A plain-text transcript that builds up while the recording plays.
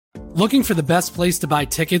Looking for the best place to buy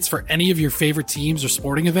tickets for any of your favorite teams or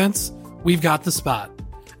sporting events? We've got the spot.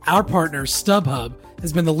 Our partner, StubHub,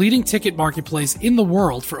 has been the leading ticket marketplace in the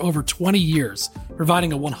world for over 20 years,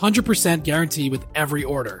 providing a 100% guarantee with every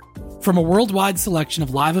order. From a worldwide selection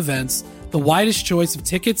of live events, the widest choice of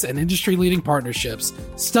tickets and industry-leading partnerships,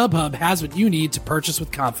 StubHub has what you need to purchase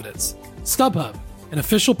with confidence. StubHub, an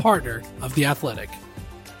official partner of The Athletic.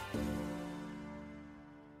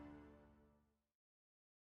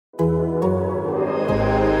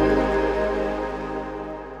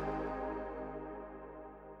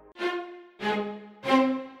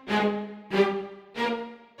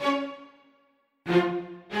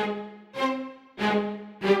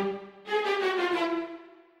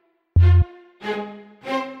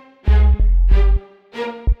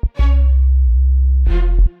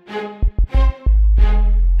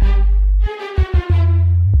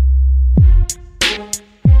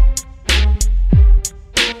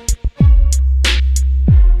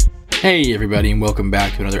 Hey everybody, and welcome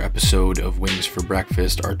back to another episode of Wings for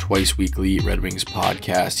Breakfast, our twice weekly Red Wings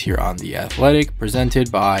podcast here on The Athletic,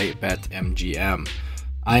 presented by BetMGM.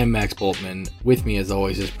 I am Max Boltman. With me, as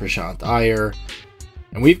always, is Prashant Iyer,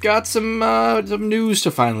 and we've got some news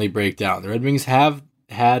to finally break down. The Red Wings have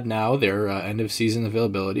had now their end-of-season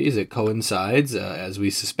availabilities. It coincides, as we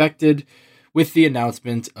suspected, with the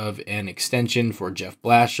announcement of an extension for Jeff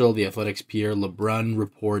Blashill. The Athletic's Pierre LeBrun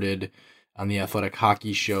reported on the Athletic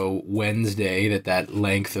Hockey Show Wednesday that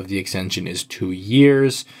length of the extension is 2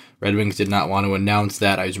 years. Red Wings did not want to announce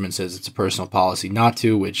that. Yzerman says it's a personal policy not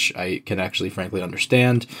to, which I can actually frankly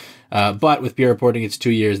understand. But with Pierre reporting it's 2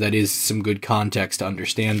 years, that is some good context to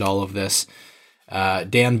understand all of this.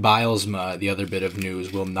 Dan Bylsma, the other bit of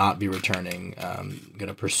news, will not be returning. Going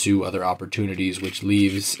to pursue other opportunities, which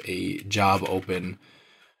leaves a job open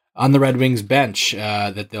on the Red Wings bench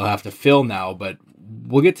that they'll have to fill now, but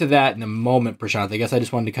we'll get to that in a moment, Prashant. I guess I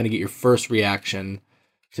just wanted to kind of get your first reaction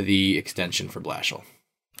to the extension for Blashill.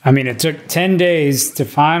 I mean, it took 10 days to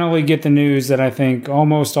finally get the news that I think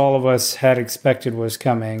almost all of us had expected was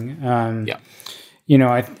coming. You know,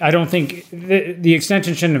 I don't think the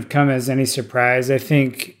extension shouldn't have come as any surprise. I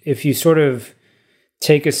think if you sort of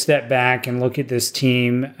take a step back and look at this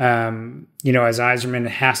team, you know, as Yzerman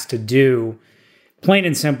has to do, plain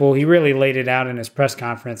and simple, he really laid it out in his press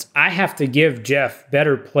conference. I have to give Jeff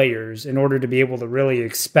better players in order to be able to really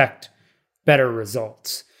expect better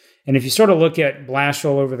results. And if you sort of look at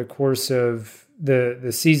Blashill over the course of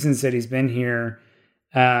the seasons that he's been here,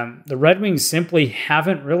 the Red Wings simply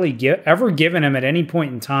haven't really ever given him at any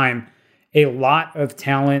point in time a lot of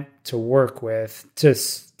talent to work with,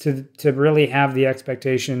 to really have the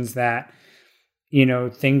expectations that, you know,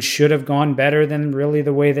 things should have gone better than really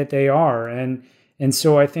the way that they are. And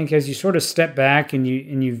so I think as you sort of step back and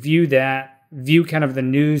you view kind of the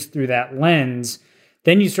news through that lens,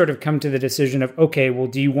 then you sort of come to the decision of, okay, well,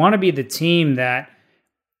 do you want to be the team that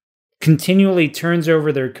continually turns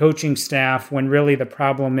over their coaching staff when really the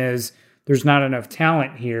problem is there's not enough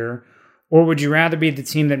talent here? Or would you rather be the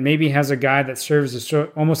team that maybe has a guy that serves as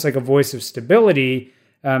almost like a voice of stability,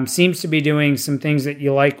 seems to be doing some things that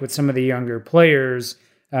you like with some of the younger players,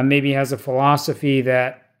 maybe has a philosophy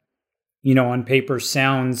that, you know, on paper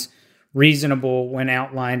sounds reasonable when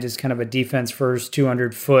outlined as kind of a defense-first,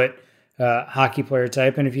 200-foot hockey player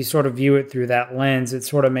type. And if you sort of view it through that lens, it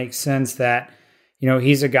sort of makes sense that, you know,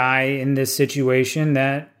 he's a guy in this situation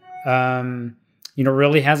that, you know,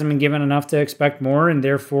 really hasn't been given enough to expect more. And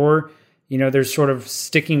therefore, you know, there's sort of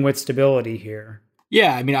sticking with stability here.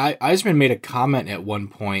 Yeah, I mean, Yzerman made a comment at one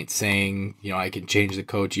point saying, you know, I can change the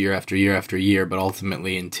coach year after year after year, but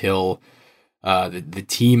ultimately until the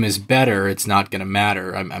team is better, it's not going to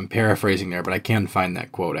matter. I'm paraphrasing there, but I can find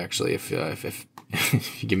that quote actually if if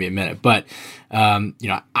you give me a minute. But you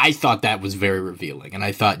know, I thought that was very revealing, and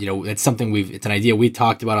I thought, you know, it's something it's an idea we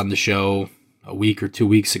talked about on the show a week or 2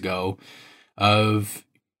 weeks ago. Of,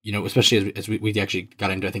 you know, especially as we actually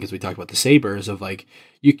got into, I think, as we talked about the Sabres, of like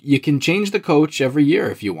you can change the coach every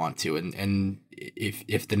year if you want to, and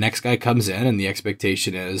if the next guy comes in and the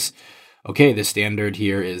expectation is, okay, the standard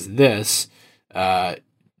here is this.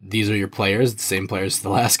 These are your players, the same players the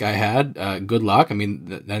last guy had. Good luck. I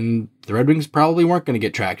mean, then the Red Wings probably weren't going to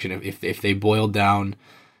get traction if they boiled down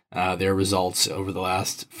their results over the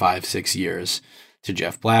last 5-6 years to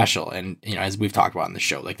Jeff Blashill. And, you know, as we've talked about on the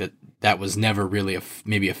show, like that was never really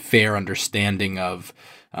maybe a fair understanding of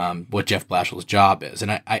what Jeff Blashill's job is.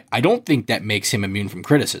 And I don't think that makes him immune from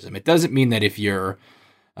criticism. It doesn't mean that if you're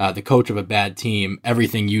the coach of a bad team,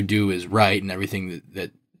 everything you do is right and everything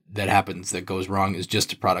that happens that goes wrong is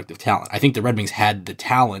just a product of talent. I think the Red Wings had the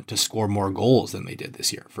talent to score more goals than they did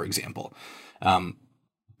this year, for example.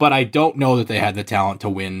 But but I don't know that they had the talent to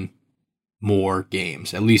win more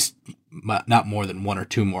games, at least not more than one or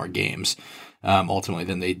two more games. Ultimately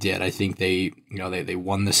than they did. I think they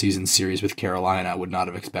won the season series with Carolina. I would not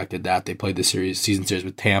have expected that. They played the season series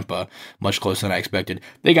with Tampa much closer than I expected.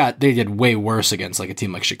 They did way worse against like a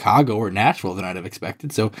team like Chicago or Nashville than I'd have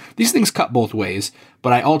expected. So these things cut both ways,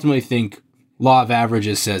 but I ultimately think law of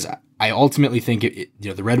averages says I ultimately think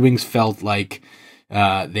the Red Wings felt like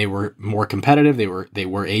they were more competitive. They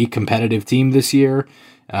were a competitive team this year.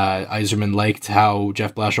 Yzerman liked how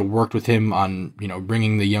Jeff Blashill worked with him on,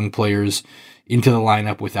 bringing the young players into the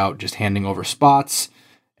lineup without just handing over spots.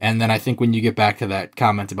 And then I think when you get back to that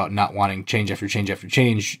comment about not wanting change after change after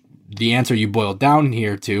change, the answer you boil down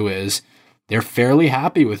here to is they're fairly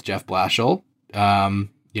happy with Jeff Blashill.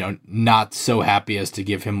 Not so happy as to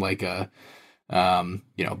give him like a,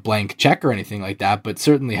 blank check or anything like that, but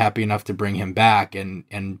certainly happy enough to bring him back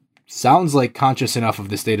and sounds like conscious enough of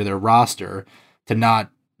the state of their roster to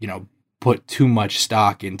not, put too much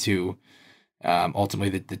stock into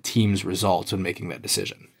ultimately the team's results when making that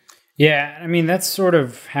decision. Yeah, I mean, that's sort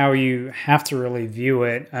of how you have to really view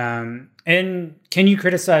it. And can you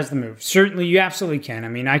criticize the move? Certainly, you absolutely can. I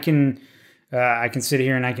mean, I can sit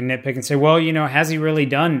here and I can nitpick and say, well, has he really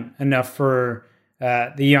done enough for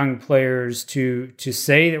the young players to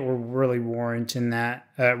say that we're really warrant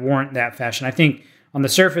that fashion? I think on the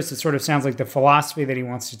surface, it sort of sounds like the philosophy that he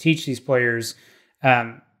wants to teach these players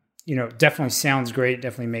definitely sounds great,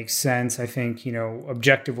 definitely makes sense. I think,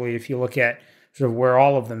 objectively, if you look at sort of where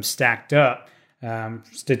all of them stacked up,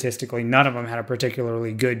 statistically, none of them had a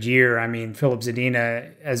particularly good year. I mean, Filip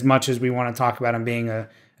Zadina, as much as we want to talk about him being a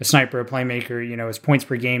sniper, a playmaker, his points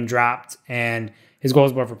per game dropped and his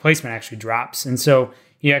goals above replacement actually drops. And so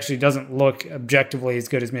he actually doesn't look objectively as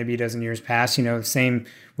good as maybe he does in years past. The same,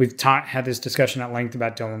 we've had this discussion at length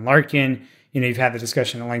about Dylan Larkin. You've had the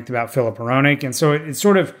discussion at length about Filip Hronek. And so it's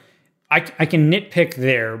sort of, I can nitpick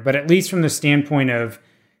there, but at least from the standpoint of,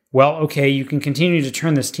 well, okay, you can continue to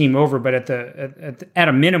turn this team over, but at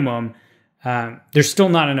a minimum, there's still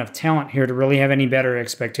not enough talent here to really have any better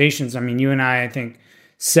expectations. I mean, you and I think,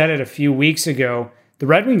 said it a few weeks ago, the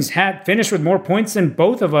Red Wings had finished with more points than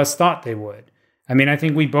both of us thought they would. I mean, I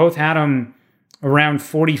think we both had them around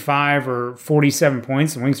 45 or 47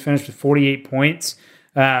 points. The Wings finished with 48 points.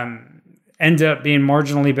 End up being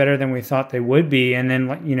marginally better than we thought they would be. And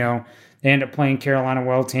then, they end up playing Carolina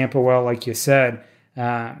well, Tampa well, like you said.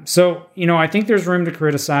 So, I think there's room to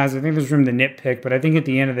criticize. I think there's room to nitpick. But I think at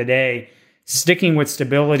the end of the day, sticking with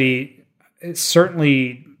stability, it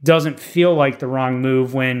certainly doesn't feel like the wrong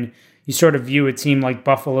move when you sort of view a team like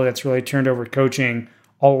Buffalo that's really turned over coaching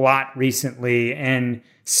a lot recently and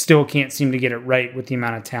still can't seem to get it right with the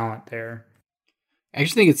amount of talent there. I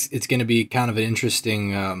actually think it's going to be kind of an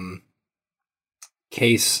interesting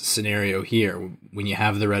case scenario here when you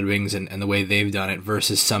have the Red Wings and the way they've done it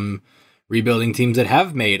versus some rebuilding teams that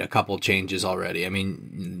have made a couple changes already. I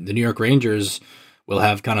mean, the New York Rangers will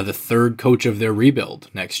have kind of the third coach of their rebuild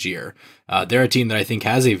next year. They're a team that I think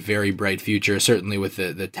has a very bright future, certainly with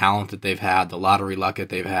the talent that they've had, the lottery luck that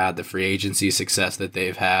they've had, the free agency success that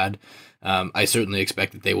they've had. I certainly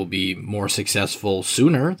expect that they will be more successful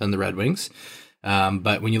sooner than the Red Wings.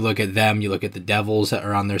 But when you look at them, you look at the Devils that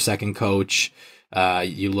are on their second coach.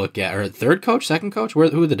 You look at or third coach, second coach. Who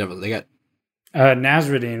are the Devils? They got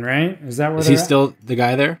Nasreddine, right? Is that where is he still the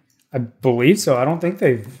guy there? I believe so. I don't think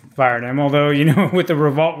they've fired him. Although with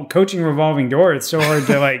the coaching revolving door, it's so hard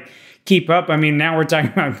to keep up. I mean, now we're talking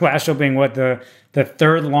about Blashill being the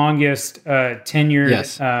third longest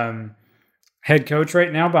tenured head coach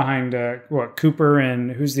right now behind Cooper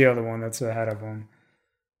and who's the other one that's ahead of him?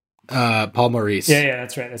 Paul Maurice. Yeah,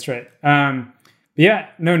 that's right.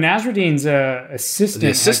 Nasredine's assistant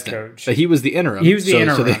head coach. But he was the interim. He was the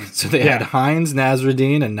interim. So they had Hines,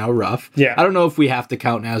 Nasreddine, and now Ruff. Yeah. I don't know if we have to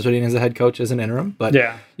count Nasreddine as a head coach as an interim, but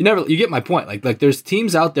you get my point. Like there's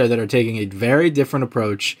teams out there that are taking a very different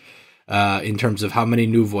approach in terms of how many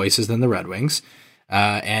new voices than the Red Wings.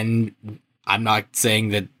 And I'm not saying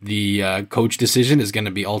that the coach decision is going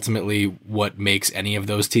to be ultimately what makes any of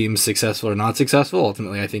those teams successful or not successful.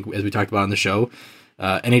 Ultimately, I think, as we talked about on the show,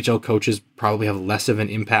 NHL coaches probably have less of an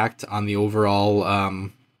impact on the overall,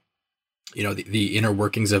 the inner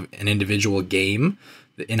workings of an individual game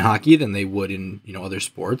in hockey than they would in, other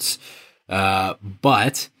sports.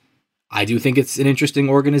 But I do think it's an interesting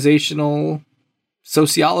organizational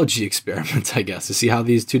sociology experiment, I guess, to see how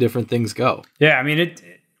these two different things go. Yeah, I mean,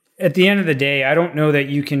 at the end of the day, I don't know that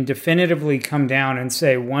you can definitively come down and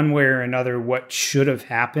say one way or another what should have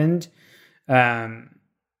happened. And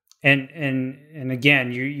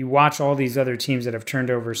again, you watch all these other teams that have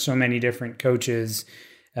turned over so many different coaches,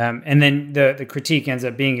 And then the critique ends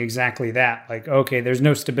up being exactly that. Like, okay, there's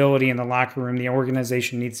no stability in the locker room. The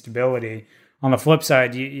organization needs stability. On the flip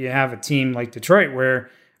side, you have a team like Detroit where,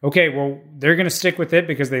 okay, well, they're going to stick with it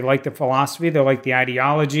because they like the philosophy. They like the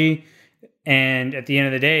ideology. And at the end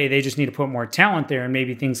of the day, they just need to put more talent there and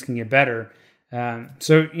maybe things can get better.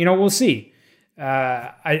 So, we'll see.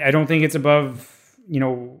 I don't think it's above,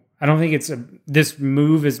 I don't think this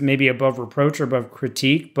move is maybe above reproach or above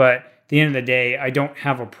critique, but at the end of the day, I don't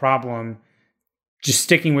have a problem just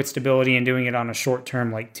sticking with stability and doing it on a short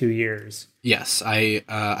term, like 2 years. Yes,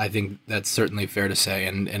 I think that's certainly fair to say.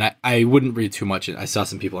 And I wouldn't read too much. I saw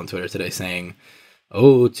some people on Twitter today saying,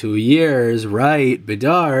 oh, 2 years, right?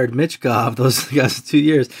 Bedard, Michkov, those guys, 2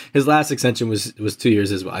 years. His last extension was 2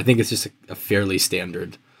 years as well. I think it's just a fairly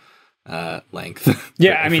standard length.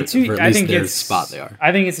 Yeah, I mean, I think it's spot they are.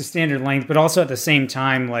 I think it's a standard length, but also at the same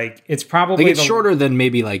time, like it's probably it's shorter than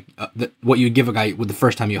maybe like what you would give a guy with the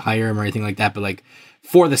first time you hire him or anything like that. But like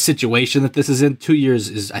for the situation that this is in, 2 years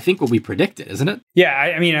is I think what we predicted, isn't it? Yeah,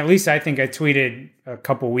 I mean, at least I think I tweeted a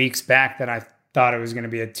couple weeks back that I thought it was going to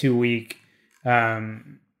be a 2 week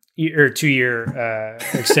or 2 year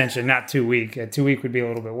extension, not 2 week. A 2 week would be a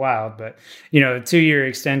little bit wild, but a 2 year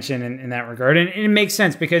extension in that regard, and it makes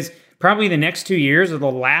sense because probably the next 2 years are the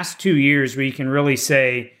last 2 years where you can really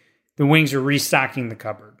say the Wings are restocking the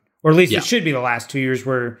cupboard, or at least it should be the last 2 years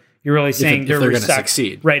where you're really saying they're going to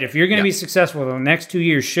succeed. Right. If you're going to be successful, the next 2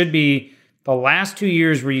 years should be the last 2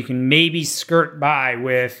 years where you can maybe skirt by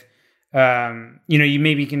with, you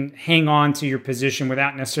maybe can hang on to your position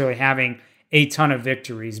without necessarily having a ton of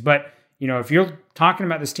victories. But, if you're talking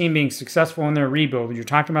about this team being successful in their rebuild, and you're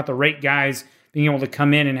talking about the right guys being able to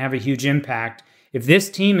come in and have a huge impact, if this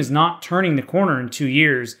team is not turning the corner in 2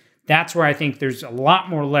 years, that's where I think there's a lot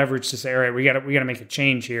more leverage to say, all right, we got to make a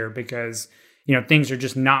change here because, things are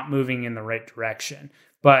just not moving in the right direction.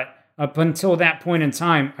 But up until that point in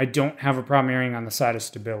time, I don't have a problem erring on the side of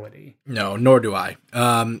stability. No, nor do I.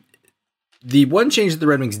 The one change that the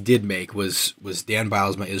Red Wings did make was Dan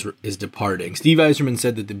Bylsma is departing. Steve Yzerman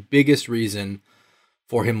said that the biggest reason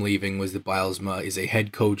for him leaving was that Bylsma is a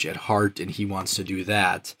head coach at heart and he wants to do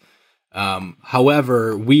that.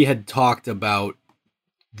 However, we had talked about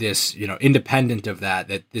this, independent of that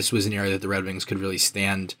this was an area that the Red Wings could really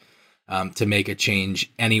stand to make a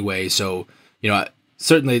change anyway. So,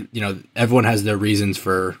 certainly, everyone has their reasons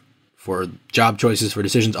for job choices, for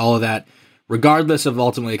decisions, all of that. Regardless of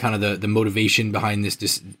ultimately kind of the motivation behind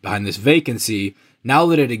this vacancy, now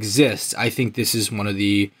that it exists, I think this is one of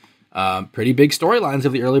the pretty big storylines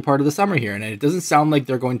of the early part of the summer here. And it doesn't sound like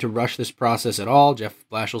they're going to rush this process at all. Jeff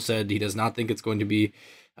Blashill said he does not think it's going to be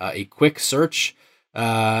a quick search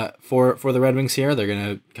for the Red Wings here. They're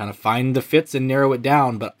going to kind of find the fits and narrow it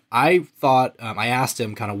down. But I thought, I asked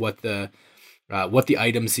him kind of what the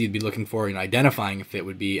items he'd be looking for in identifying a fit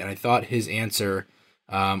would be. And I thought his answer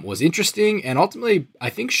was interesting and ultimately I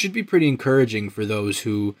think should be pretty encouraging for those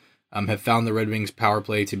who have found the Red Wings power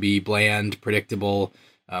play to be bland, predictable,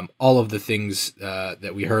 all of the things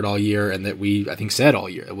that we heard all year and that we, I think, said all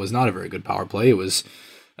year. It was not a very good power play. It was,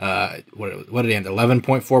 what did it end,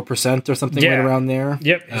 11.4% or something right around there?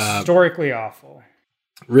 Yep, historically awful.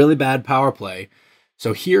 Really bad power play.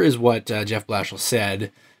 So here is what Jeff Blashill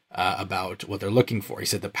said about what they're looking for. He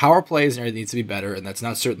said the power play is an area that needs to be better, and that's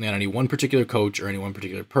not certainly on any one particular coach or any one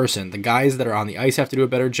particular person. The guys that are on the ice have to do a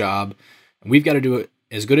better job, and we've got to do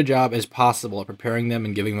as good a job as possible at preparing them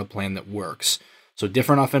and giving them a plan that works. So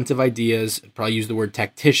different offensive ideas, probably use the word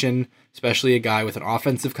tactician, especially a guy with an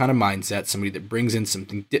offensive kind of mindset, somebody that brings in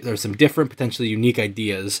some different, potentially unique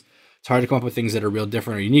ideas. It's hard to come up with things that are real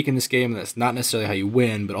different or unique in this game, and that's not necessarily how you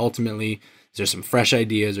win, but ultimately there's some fresh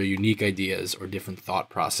ideas or unique ideas or different thought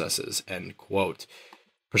processes, end quote.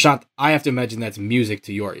 Prashant, I have to imagine that's music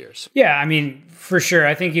to your ears. Yeah, I mean, for sure.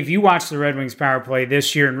 I think if you watch the Red Wings power play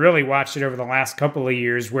this year and really watched it over the last couple of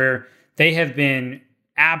years where they have been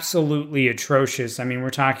absolutely atrocious. I mean, we're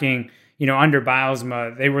talking, under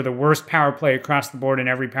Bylsma, they were the worst power play across the board in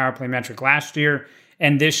every power play metric last year.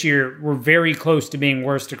 And this year, we're very close to being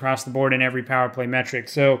worst across the board in every power play metric.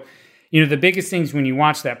 So, the biggest things when you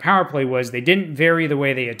watch that power play was they didn't vary the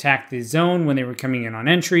way they attacked the zone when they were coming in on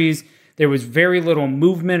entries. There was very little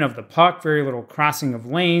movement of the puck, very little crossing of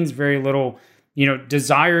lanes, very little,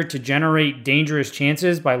 desire to generate dangerous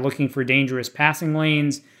chances by looking for dangerous passing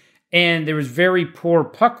lanes. And there was very poor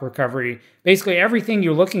puck recovery. Basically, everything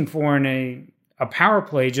you're looking for in a power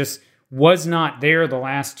play just was not there the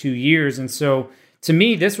last 2 years. And so, to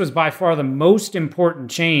me, this was by far the most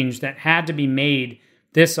important change that had to be made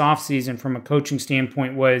this offseason from a coaching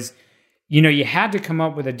standpoint was, you had to come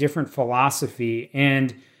up with a different philosophy.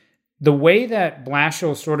 And the way that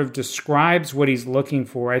Blashill sort of describes what he's looking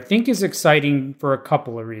for, I think is exciting for a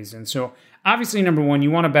couple of reasons. So obviously, number one, you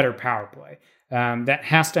want a better power play. That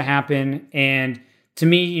has to happen. And to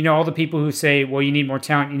me, all the people who say, well, you need more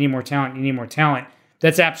talent, you need more talent, you need more talent,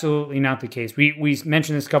 that's absolutely not the case. We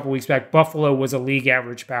mentioned this a couple weeks back. Buffalo was a league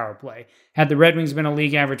average power play. Had the Red Wings been a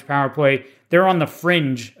league average power play, they're on the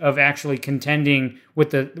fringe of actually contending with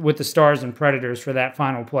the Stars and Predators for that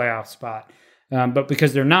final playoff spot. But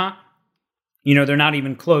because they're not, they're not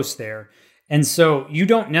even close there. And so you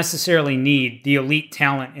don't necessarily need the elite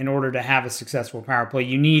talent in order to have a successful power play.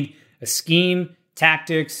 You need a scheme,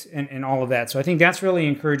 tactics, and all of that. So I think that's really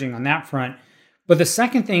encouraging on that front. But the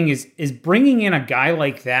second thing is bringing in a guy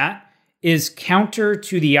like that is counter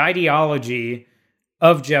to the ideology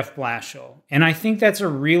of Jeff Blashill. And I think that's a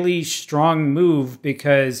really strong move,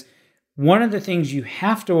 because one of the things you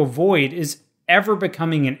have to avoid is ever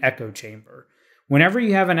becoming an echo chamber. Whenever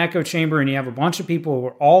you have an echo chamber and you have a bunch of people who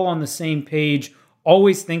are all on the same page,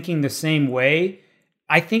 always thinking the same way,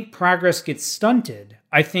 I think progress gets stunted.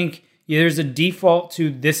 I think there's a default to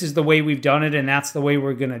this is the way we've done it and that's the way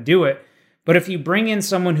we're going to do it. But if you bring in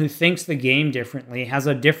someone who thinks the game differently, has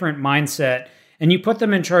a different mindset, and you put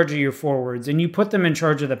them in charge of your forwards and you put them in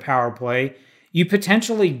charge of the power play, you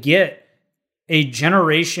potentially get a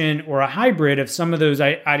generation or a hybrid of some of those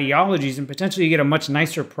ideologies, and potentially you get a much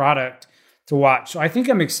nicer product to watch. So I think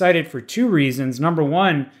I'm excited for two reasons. Number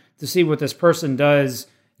one, to see what this person does,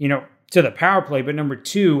 to the power play. But number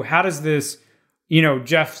two, how does this,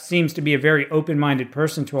 Jeff seems to be a very open-minded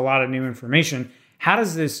person to a lot of new information. How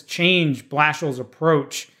does this change Blashill's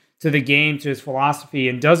approach to the game, to his philosophy,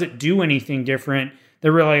 and does it do anything different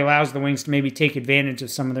that really allows the Wings to maybe take advantage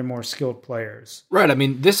of some of their more skilled players? Right. I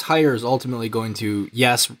mean, this hire is ultimately going to,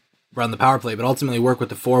 yes, run the power play, but ultimately work with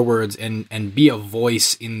the forwards and be a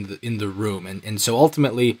voice in the room. And so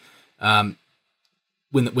ultimately, when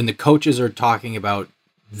the coaches are talking about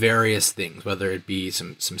various things, whether it be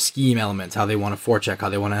some scheme elements, how they want to forecheck, how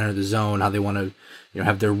they want to enter the zone, how they want to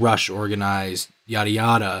have their rush organized, yada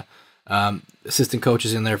yada. Assistant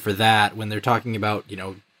coaches in there for that. When they're talking about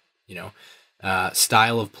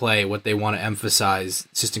style of play, what they want to emphasize,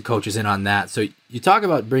 assistant coaches in on that. So you talk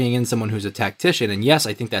about bringing in someone who's a tactician, and yes,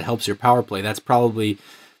 I think that helps your power play. That's probably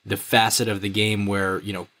the facet of the game where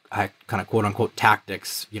kind of quote unquote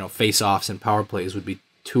tactics, face-offs and power plays would be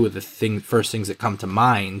two of the first things that come to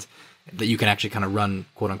mind that you can actually kind of run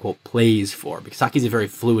quote unquote plays for, because hockey's a very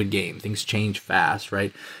fluid game. Things change fast,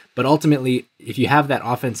 right? But ultimately, if you have that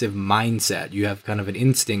offensive mindset, you have kind of an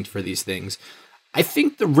instinct for these things, I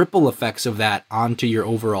think the ripple effects of that onto your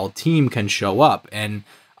overall team can show up. And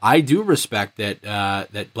I do respect that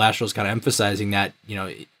that Blashill's kind of emphasizing that,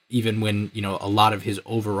 even when, a lot of his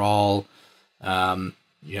overall, at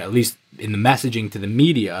least in the messaging to the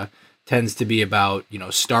media, tends to be about,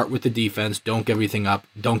 start with the defense, don't give anything up,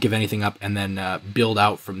 and then build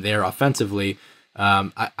out from there offensively.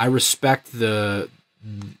 I respect to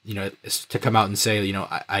come out and say,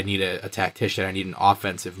 I need a tactician, I need an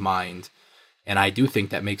offensive mind. And I do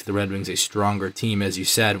think that makes the Red Wings a stronger team, as you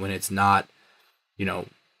said, when it's not,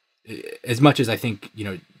 as much as I think,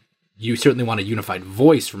 you certainly want a unified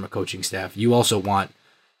voice from a coaching staff, you also want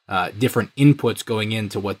different inputs going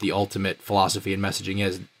into what the ultimate philosophy and messaging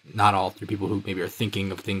is. Not all through people who maybe are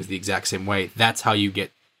thinking of things the exact same way. That's how you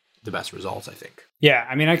get the best results, I think. Yeah,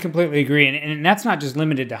 I mean, I completely agree. And that's not just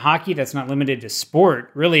limited to hockey. That's not limited to sport.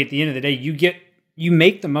 Really, at the end of the day, you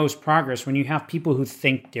make the most progress when you have people who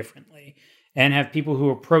think differently and have people who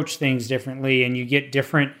approach things differently, and you get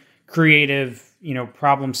different creative,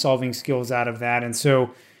 problem-solving skills out of that. And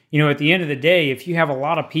so, at the end of the day, if you have a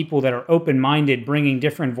lot of people that are open-minded, bringing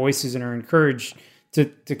different voices and are encouraged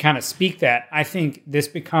to kind of speak that, I think this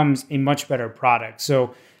becomes a much better product.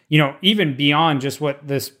 So, even beyond just what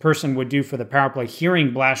this person would do for the power play,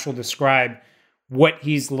 hearing Blashill describe what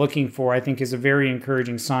he's looking for, I think is a very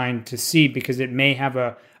encouraging sign to see, because it may have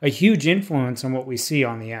a huge influence on what we see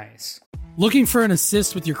on the ice. Looking for an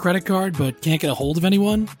assist with your credit card but can't get a hold of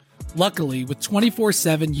anyone? Luckily, with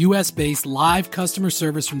 24/7 US-based live customer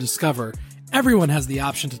service from Discover, everyone has the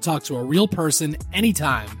option to talk to a real person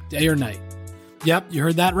anytime, day or night. Yep, you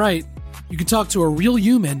heard that right. You can talk to a real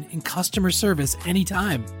human in customer service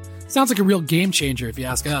anytime. Sounds like a real game changer if you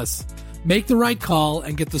ask us. Make the right call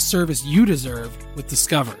and get the service you deserve with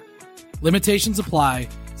Discover. Limitations apply.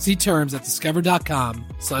 See terms at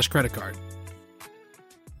discover.com/creditcard.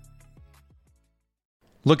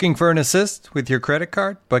 Looking for an assist with your credit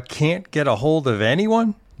card but can't get a hold of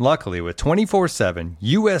anyone? Luckily, with 24/7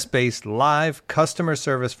 US-based live customer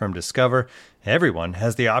service from Discover, everyone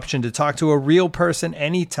has the option to talk to a real person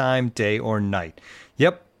anytime, day or night.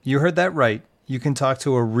 Yep, You heard that right. You can talk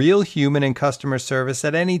to a real human in customer service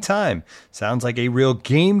at any time. Sounds like a real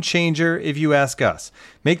game changer if you ask us.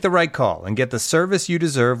 Make the right call and get the service you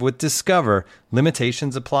deserve with Discover.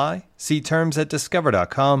 Limitations apply. See terms at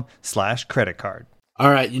discover.com/creditcard.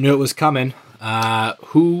 All right, you knew it was coming.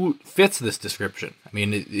 Who fits this description? I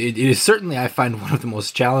mean, it is certainly, I find, one of the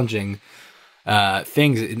most challenging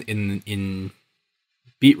things in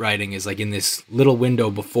beat writing is like in this little window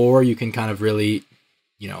before you can kind of really,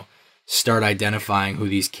 start identifying who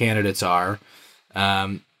these candidates are.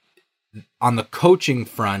 On the coaching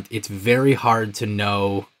front, it's very hard to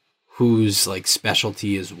know whose like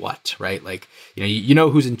specialty is what, right? Like, you know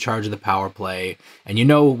who's in charge of the power play, and you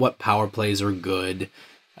know what power plays are good.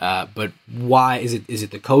 But why is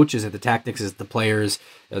it the coach? Is it the tactics? Is it the players?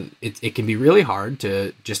 It can be really hard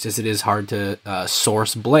to, just as it is hard to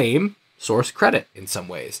source blame, source credit in some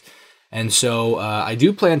ways. And so I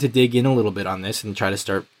do plan to dig in a little bit on this and try to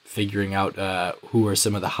start figuring out who are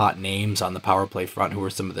some of the hot names on the power play front, who are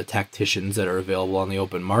some of the tacticians that are available on the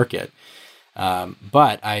open market.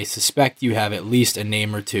 But I suspect you have at least a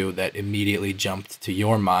name or two that immediately jumped to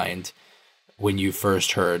your mind when you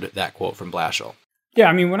first heard that quote from Blashill. Yeah,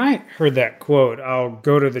 I mean, when I heard that quote, I'll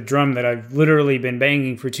go to the drum that I've literally been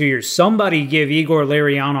banging for 2 years. Somebody give Igor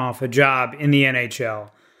Larionov a job in the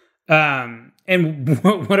NHL. And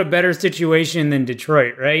what a better situation than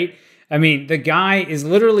Detroit, right? I mean, the guy is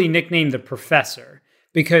literally nicknamed the Professor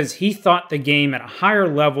because he thought the game at a higher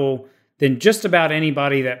level than just about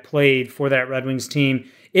anybody that played for that Red Wings team.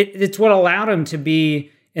 It's what allowed him to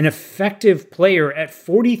be an effective player at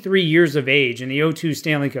 43 years of age in the 2002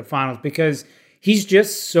 Stanley Cup Finals because he's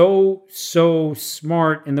just so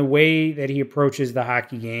smart in the way that he approaches the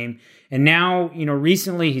hockey game. And now,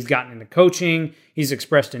 recently he's gotten into coaching. He's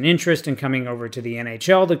expressed an interest in coming over to the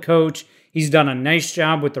NHL to coach. He's done a nice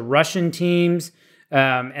job with the Russian teams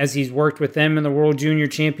as he's worked with them in the World Junior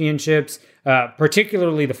Championships,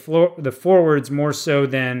 particularly the forwards more so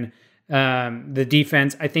than the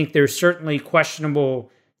defense. I think there's certainly questionable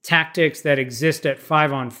tactics that exist at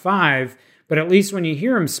 5-on-5, but at least when you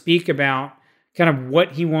hear him speak about kind of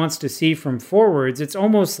what he wants to see from forwards, it's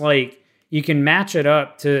almost like you can match it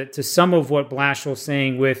up to some of what Blashill's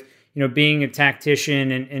saying with, being a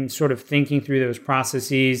tactician and sort of thinking through those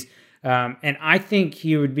processes. And I think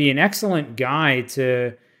he would be an excellent guy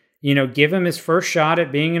to, give him his first shot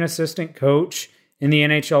at being an assistant coach in the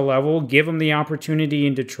NHL level, give him the opportunity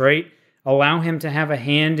in Detroit, allow him to have a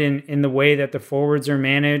hand in the way that the forwards are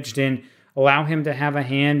managed, and allow him to have a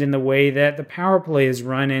hand in the way that the power play is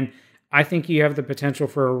run. And I think you have the potential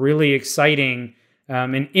for a really exciting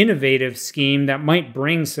and innovative scheme that might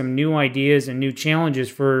bring some new ideas and new challenges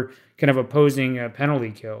for kind of opposing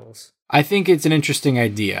penalty kills. I think it's an interesting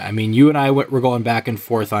idea. I mean, you and I were going back and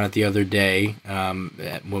forth on it the other day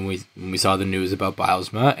when we saw the news about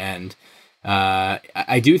Bylsma, and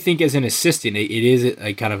I do think as an assistant, it is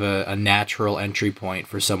a kind of a natural entry point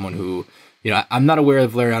for someone who, I'm not aware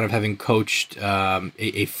of Larionov having coached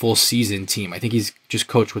a full season team. I think he's just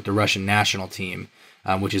coached with the Russian national team,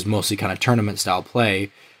 which is mostly kind of tournament style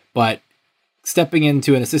play. But stepping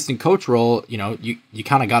into an assistant coach role, you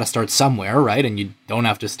kind of got to start somewhere, right? And you don't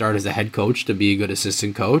have to start as a head coach to be a good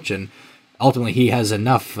assistant coach. And ultimately, he has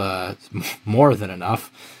enough, more than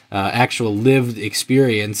enough, actual lived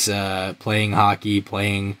experience playing hockey,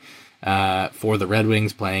 playing for the Red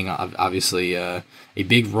Wings, playing obviously a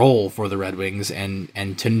big role for the Red Wings,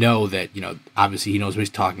 and to know that, obviously he knows what he's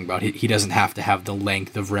talking about. He doesn't have to have the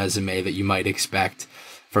length of resume that you might expect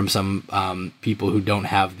from some people who don't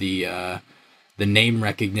have the name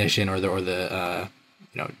recognition or the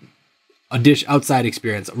outside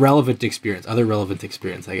experience, relevant experience, other relevant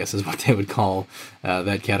experience, I guess is what they would call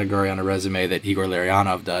that category on a resume that Igor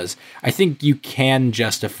Larionov does. I think you can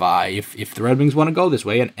justify if the Red Wings want to go this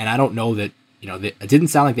way, and I don't know that, it didn't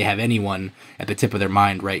sound like they have anyone at the tip of their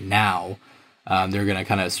mind right now. They're going to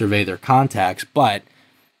kind of survey their contacts, but,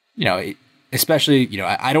 especially,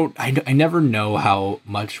 I never know how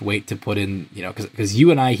much weight to put in, because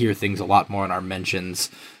you and I hear things a lot more in our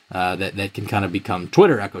mentions that can kind of become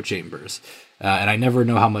Twitter echo chambers. And I never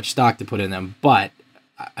know how much stock to put in them, but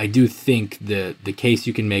I do think the case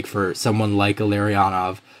you can make for someone like a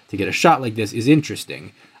Larionov to get a shot like this is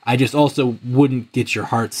interesting. I just also wouldn't get your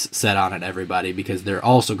hearts set on it, everybody, because they're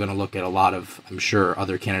also going to look at a lot of, I'm sure,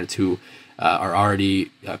 other candidates who are already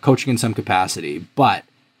coaching in some capacity. But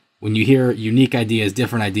when you hear unique ideas,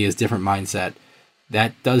 different mindset,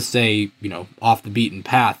 that does say, off the beaten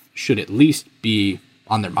path should at least be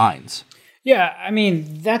on their minds. Yeah, I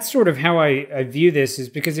mean, that's sort of how I view this, is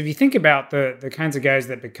because if you think about the kinds of guys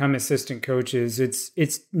that become assistant coaches,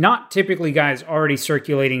 it's not typically guys already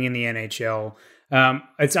circulating in the NHL.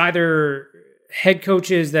 It's either head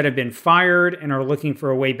coaches that have been fired and are looking for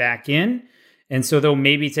a way back in. And so they'll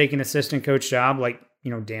maybe take an assistant coach job like,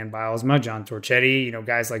 Dan Bylsma, John Torchetti,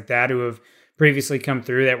 guys like that who have previously come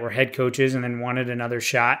through that were head coaches and then wanted another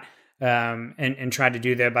shot and tried to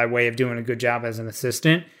do that by way of doing a good job as an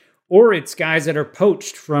assistant. Or it's guys that are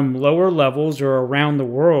poached from lower levels or around the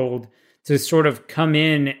world to sort of come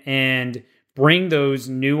in and bring those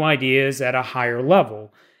new ideas at a higher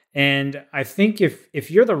level. And I think if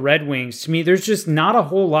you're the Red Wings, to me, there's just not a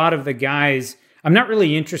whole lot of the guys. I'm not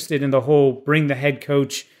really interested in the whole bring the head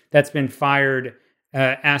coach that's been fired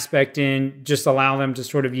aspect in, just allow them to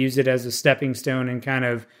sort of use it as a stepping stone and kind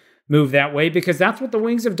of move that way, because that's what the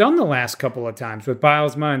Wings have done the last couple of times with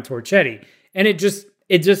Bylsma and Torchetti. And it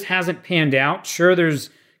just hasn't panned out. Sure, there's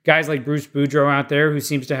guys like Bruce Boudreau out there who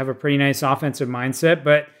seems to have a pretty nice offensive mindset,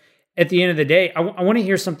 but at the end of the day, I want to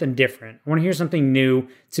hear something different. I want to hear something new.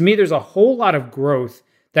 To me, there's a whole lot of growth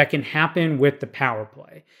that can happen with the power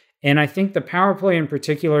play. And I think the power play in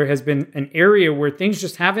particular has been an area where things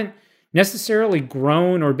just haven't necessarily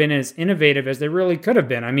grown or been as innovative as they really could have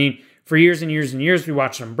been. I mean, for years and years and years, we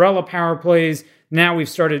watched umbrella power plays. Now we've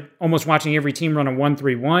started almost watching every team run a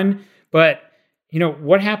 1-3-1. But,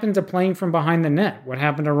 what happened to playing from behind the net? What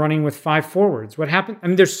happened to running with 5 forwards? What happened? I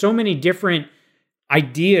mean, there's so many different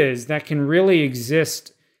ideas that can really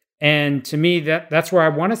exist. And to me, that's where I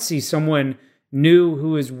want to see someone new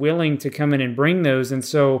who is willing to come in and bring those. And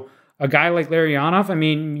so a guy like Larionov, I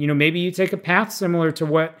mean, maybe you take a path similar to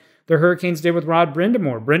what the Hurricanes did with Rod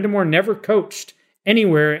Brind'Amour. Brind'Amour never coached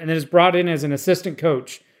anywhere and then is brought in as an assistant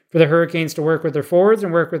coach for the Hurricanes to work with their forwards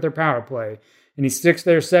and work with their power play. And he sticks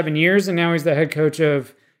there 7 years, and now he's the head coach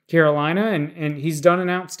of Carolina, and he's done an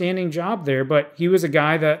outstanding job there. But he was a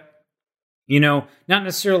guy that, not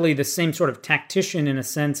necessarily the same sort of tactician in a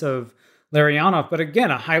sense of Larionov, but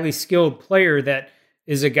again, a highly skilled player that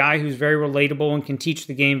is a guy who's very relatable and can teach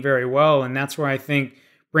the game very well. And that's where I think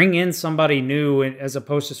bring in somebody new as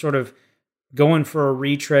opposed to sort of going for a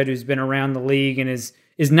retread who's been around the league and is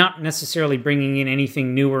not necessarily bringing in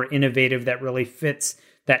anything new or innovative that really fits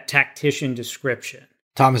that tactician description.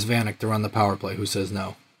 Thomas Vanek to run the power play. Who says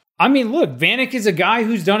no? I mean, look, Vanek is a guy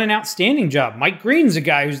who's done an outstanding job. Mike Green's a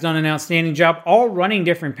guy who's done an outstanding job, all running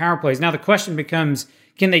different power plays. Now the question becomes,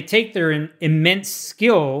 can they take their immense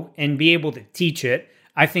skill and be able to teach it?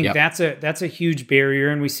 I think that's a huge barrier,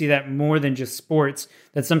 and we see that more than just sports,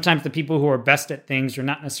 that sometimes the people who are best at things are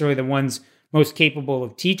not necessarily the ones most capable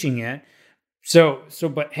of teaching it.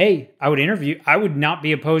 But hey, I would not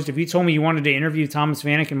be opposed if you told me you wanted to interview Thomas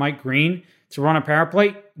Vanek and Mike Green to run a power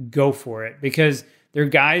play, go for it, because they're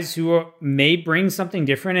guys who may bring something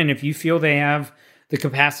different. And if you feel they have the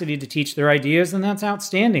capacity to teach their ideas, then that's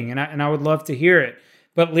outstanding. And I would love to hear it.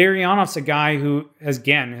 But Larionov's a guy who, has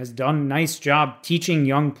done a nice job teaching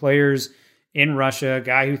young players in Russia, a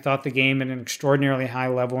guy who thought the game at an extraordinarily high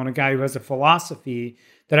level, and a guy who has a philosophy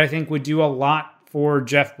that I think would do a lot for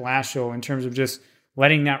Jeff Blashill in terms of just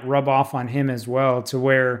letting that rub off on him as well, to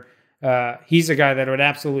where he's a guy that I would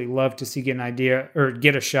absolutely love to see get an idea or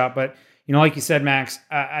get a shot. But, like you said, Max,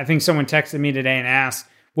 I think someone texted me today and asked,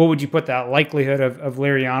 what would you put that likelihood of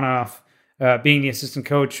Larionov being the assistant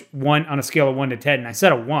coach on a scale of 1 to 10? And I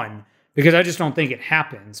said a 1 because I just don't think it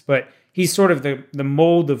happens. But he's sort of the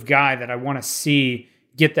mold of guy that I want to see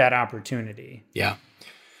get that opportunity. Yeah.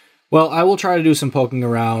 Well, I will try to do some poking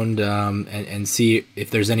around and see if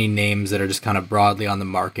there's any names that are just kind of broadly on the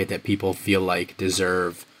market that people feel like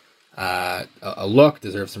deserve a look,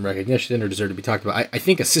 deserve some recognition, or deserve to be talked about. I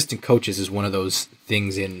think assistant coaches is one of those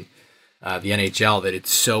things in the NHL that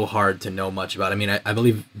it's so hard to know much about. I mean, I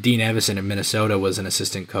believe Dean Evason in Minnesota was an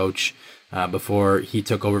assistant coach before he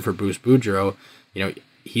took over for Bruce Boudreau.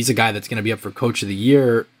 He's a guy that's going to be up for Coach of the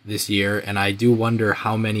Year this year, and I do wonder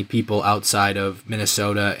how many people outside of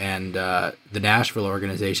Minnesota and the Nashville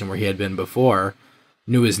organization where he had been before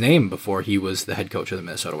knew his name before he was the head coach of the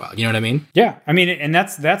Minnesota Wild. You know what I mean? Yeah, I mean, and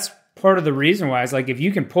that's part of the reason why it's like if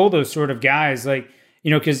you can pull those sort of guys, like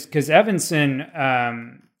because Evason,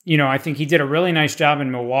 I think he did a really nice job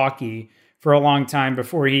in Milwaukee for a long time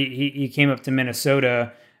before he came up to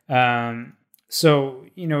Minnesota. So,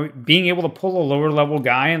 being able to pull a lower level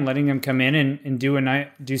guy and letting them come in and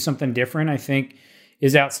do something different, I think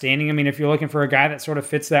is outstanding. I mean, if you're looking for a guy that sort of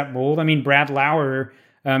fits that mold, I mean, Brad Lauer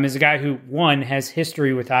is a guy who, one, has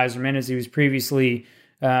history with Yzerman, as he was previously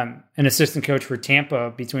an assistant coach for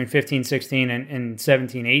Tampa between 15-16 and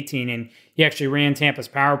 17-18. And he actually ran Tampa's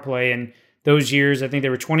power play. And those years. I think they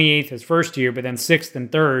were 28th his first year, but then 6th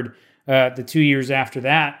and 3rd the 2 years after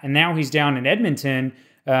that. And now he's down in Edmonton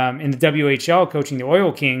in the WHL coaching the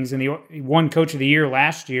Oil Kings, and he won Coach of the Year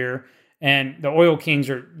last year. And the Oil Kings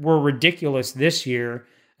were ridiculous this year.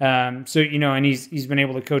 So, and he's been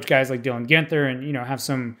able to coach guys like Dylan Ginther and, have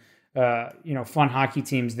some, fun hockey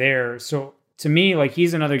teams there. So to me, like,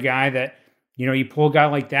 he's another guy that, you pull a guy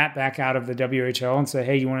like that back out of the WHL and say,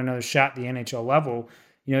 hey, you want another shot at the NHL level?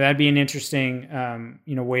 That'd be an interesting,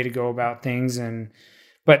 way to go about things.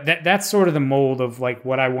 But that's sort of the mold of like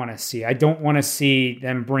what I want to see. I don't want to see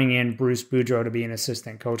them bring in Bruce Boudreau to be an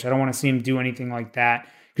assistant coach. I don't want to see him do anything like that.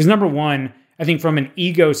 Because number one, I think from an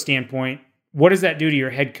ego standpoint, what does that do to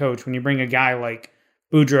your head coach when you bring a guy like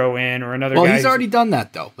Boudreau in or another guy? Well, he's already done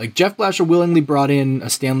that, though. Like, Jeff Blashill willingly brought in a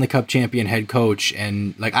Stanley Cup champion head coach.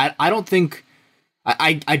 And, like, I don't think...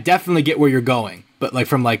 I definitely get where you're going. But, like,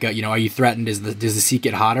 from, like, are you threatened? Does the seat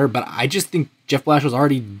get hotter? But I just think Jeff Blashill's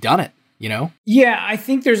already done it, Yeah, I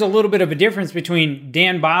think there's a little bit of a difference between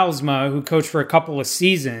Dan Bylsma, who coached for a couple of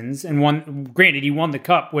seasons and granted, he won the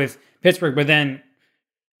Cup with Pittsburgh, but then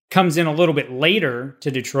comes in a little bit later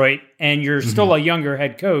to Detroit, and you're still a younger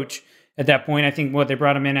head coach at that point. I think they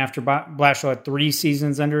brought him in after Blashill had 3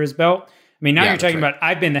 seasons under his belt. I mean, now you're talking about,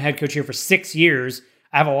 I've been the head coach here for 6 years.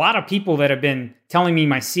 I have a lot of people that have been telling me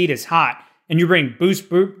my seat is hot, and you bring in Bruce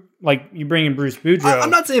Boudreau. I'm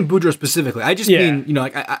not saying Boudreau specifically. I just mean,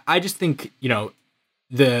 I just think,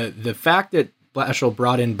 the fact that Blashill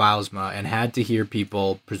brought in Bylsma and had to hear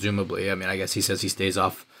people, presumably, I mean, I guess he says he stays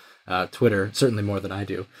off Twitter, certainly more than I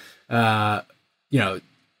do. I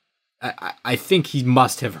think he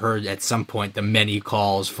must have heard at some point the many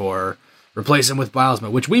calls for replace him with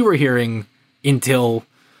Bylsma, which we were hearing until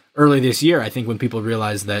early this year. I think when people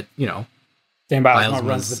realized that, Dan Bylsma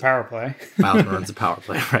runs the power play. Bylsma runs the power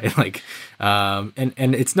play, right? Like,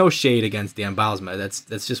 and it's no shade against Dan Bylsma.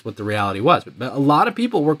 That's just what the reality was. But a lot of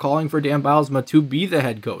people were calling for Dan Bylsma to be the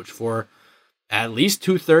head coach for at least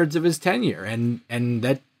 2/3 of his tenure, and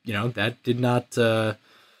that that did not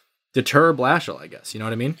deter Blashill, I guess. You know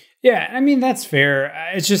what I mean? Yeah, I mean, that's fair.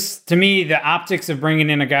 It's just, to me, the optics of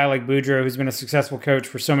bringing in a guy like Boudreau, who's been a successful coach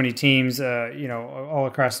for so many teams, all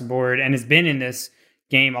across the board, and has been in this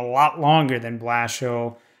game a lot longer than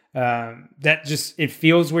Blashill, that just, it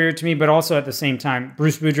feels weird to me. But also at the same time,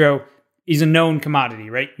 Bruce Boudreau, he's a known commodity,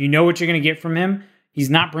 right? You know what you're going to get from him.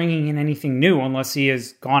 He's not bringing in anything new unless he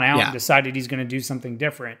has gone out and decided he's going to do something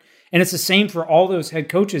different. And it's the same for all those head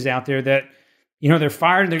coaches out there that, they're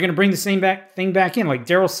fired and they're going to bring the same thing back in. Like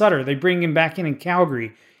Daryl Sutter, they bring him back in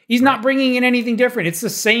Calgary. He's not bringing in anything different. It's the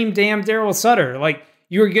same damn Daryl Sutter. Like,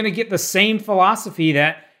 you're going to get the same philosophy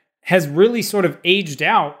that has really sort of aged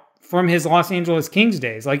out from his Los Angeles Kings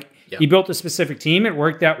days. Like, he built a specific team. It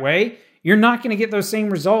worked that way. You're not going to get those same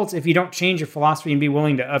results if you don't change your philosophy and be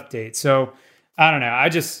willing to update. So, I don't know.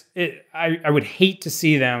 I would hate to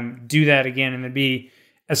see them do that again, and it'd be,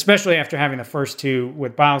 especially after having the first 2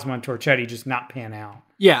 with Bylsma and Torchetti, just not pan out.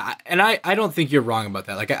 Yeah, and I don't think you're wrong about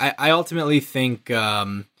that. Like, I ultimately think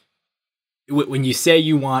when you say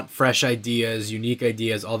you want fresh ideas, unique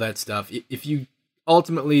ideas, all that stuff, if you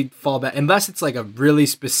ultimately fall back, unless it's like a really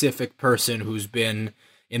specific person who's been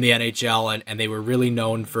in the NHL and they were really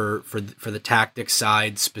known for the tactics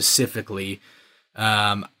side specifically,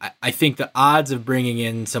 I think the odds of bringing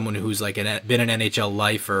in someone who's like been an NHL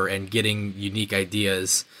lifer and getting unique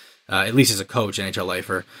ideas, at least as a coach, NHL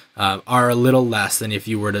lifer, are a little less than if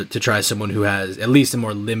you were to try someone who has at least a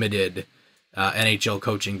more limited NHL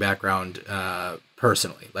coaching background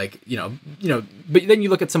personally. Like, but then you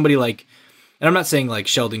look at somebody like, and I'm not saying like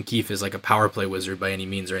Sheldon Keefe is like a power play wizard by any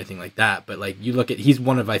means or anything like that, but like you look at, he's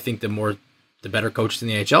one of, I think, the better coaches in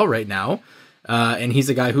the NHL right now. And he's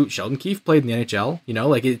a guy who Sheldon Keefe played in the NHL,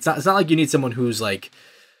 like it's not like you need someone who's like,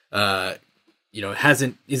 didn't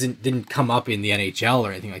come up in the NHL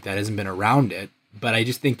or anything like that, hasn't been around it. But I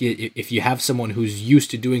just think if you have someone who's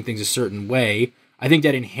used to doing things a certain way, I think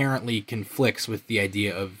that inherently conflicts with the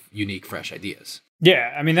idea of unique, fresh ideas.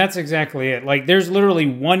 Yeah, I mean, that's exactly it. Like, there's literally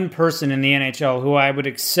one person in the NHL who I would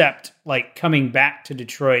accept, like, coming back to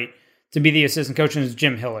Detroit to be the assistant coach, and is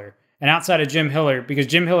Jim Hiller. And outside of Jim Hiller, because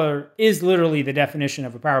Jim Hiller is literally the definition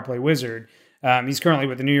of a power play wizard, he's currently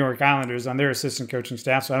with the New York Islanders on their assistant coaching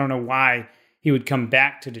staff, so I don't know why he would come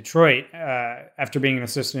back to Detroit after being an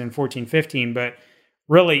assistant in 14-15, but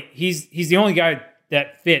really, he's the only guy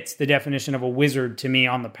that fits the definition of a wizard to me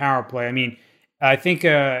on the power play. I mean, I think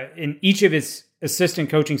in each of his assistant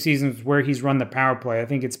coaching seasons where he's run the power play, I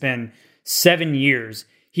think it's been 7 years,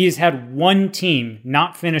 he has had one team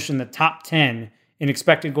not finish in the top 10 in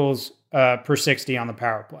expected goals per 60 on the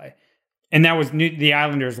power play. And that was the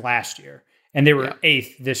Islanders last year. and they were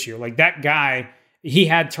 8th this year. Like that guy, he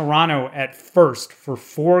had Toronto at first for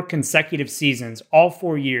 4 consecutive seasons, all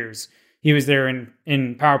 4 years. He was there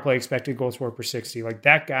in power play expected goals for per 60. Like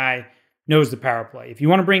that guy knows the power play. If you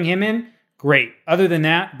want to bring him in, great. Other than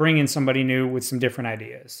that, bring in somebody new with some different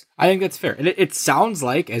ideas. I think that's fair. It sounds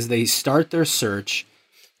like as they start their search,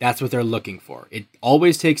 that's what they're looking for. It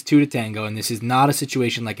always takes 2 to tango, and this is not a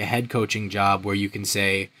situation like a head coaching job where you can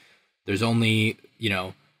say there's only,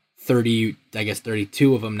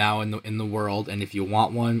 32 of them now in the world, and if you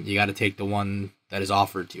want one, you got to take the one that is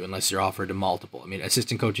offered to you, unless you're offered to multiple. I mean,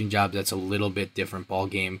 assistant coaching jobs, that's a little bit different ball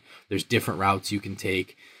game. There's different routes you can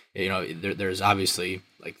take. There's obviously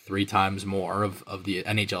like 3 times more of the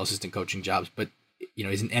NHL assistant coaching jobs, but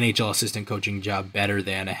is an NHL assistant coaching job better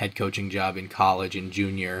than a head coaching job in college and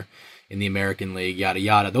junior in the American League, yada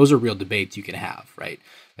yada? Those are real debates you can have, right?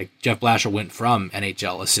 Like Jeff Blashill went from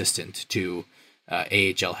NHL assistant to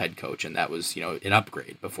AHL head coach, and that was an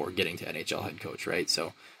upgrade before getting to NHL head coach, right?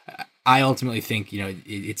 So I ultimately think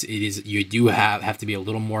it is you do have to be a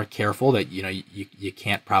little more careful that you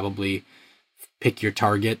can't probably pick your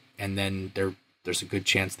target and then there's a good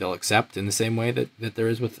chance they'll accept in the same way that there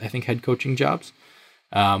is with, I think, head coaching jobs.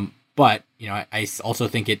 But I also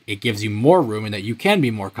think it gives you more room and that you can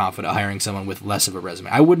be more confident hiring someone with less of a resume.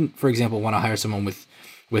 I wouldn't, for example, want to hire someone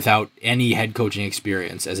without any head coaching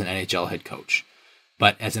experience as an NHL head coach.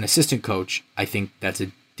 But as an assistant coach, I think that's a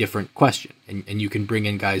different question. And you can bring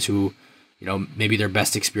in guys who, maybe their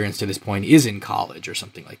best experience to this point is in college or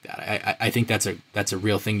something like that. I think that's a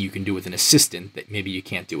real thing you can do with an assistant that maybe you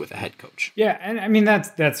can't do with a head coach. Yeah, and I mean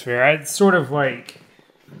that's fair. It's sort of like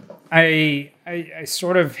I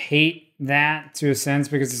sort of hate that to a sense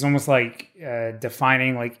because it's almost like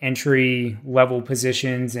defining like entry level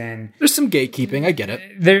positions, and there's some gatekeeping. I get it.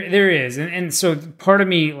 There is, and so part of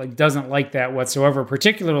me like doesn't like that whatsoever,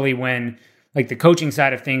 particularly when like the coaching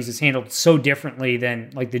side of things is handled so differently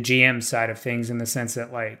than like the GM side of things, in the sense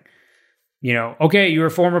that like, okay, you're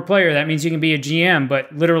a former player, that means you can be a GM,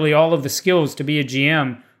 but literally all of the skills to be a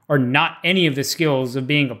GM are not any of the skills of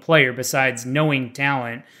being a player besides knowing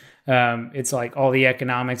talent. It's like all the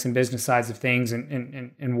economics and business sides of things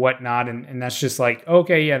and whatnot. And that's just like,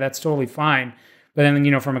 okay, yeah, that's totally fine. But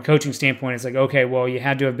then, from a coaching standpoint, it's like, okay, well, you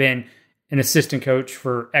had to have been an assistant coach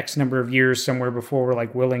for X number of years somewhere before we're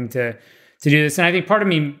like willing to do this. And I think part of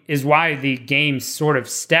me is why the game sort of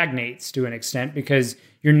stagnates to an extent, because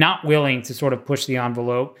you're not willing to sort of push the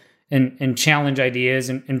envelope and challenge ideas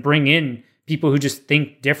and bring in people who just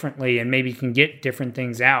think differently and maybe can get different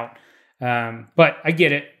things out. But I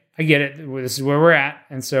get it. This is where we're at.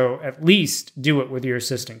 And so at least do it with your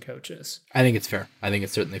assistant coaches. I think it's fair. I think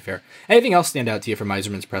it's certainly fair. Anything else stand out to you from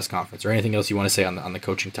Yzerman's press conference, or anything else you want to say on the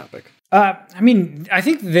coaching topic? I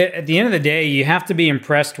think that at the end of the day, you have to be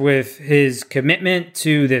impressed with his commitment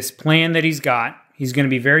to this plan that he's got. He's going to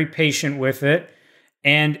be very patient with it.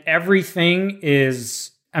 And everything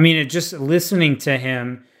is, just listening to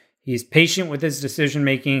him, he's patient with his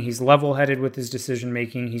decision-making. He's level-headed with his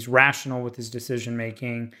decision-making. He's rational with his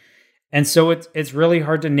decision-making. And so it's really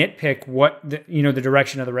hard to nitpick what the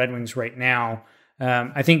direction of the Red Wings right now.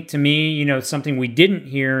 I think to me, something we didn't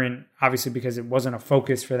hear, and obviously because it wasn't a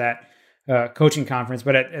focus for that coaching conference,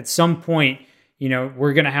 but at some point,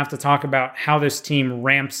 we're going to have to talk about how this team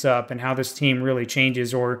ramps up and how this team really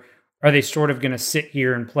changes, or are they sort of going to sit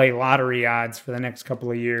here and play lottery odds for the next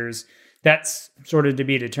couple of years? That's sort of to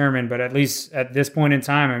be determined, but at least at this point in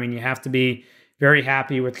time, you have to be very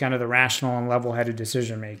happy with kind of the rational and level-headed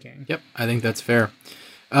decision-making. Yep, I think that's fair.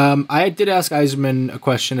 I did ask Yzerman a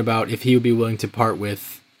question about if he would be willing to part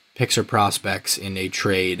with picks or prospects in a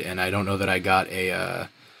trade, and I don't know that I got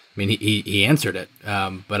he answered it,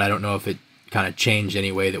 but I don't know if it kind of changed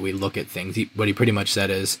any way that we look at things. What he pretty much said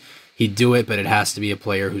is he'd do it, but it has to be a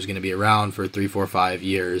player who's going to be around for 3, 4, 5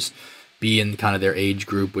 years, be in kind of their age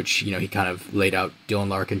group, which, he kind of laid out Dylan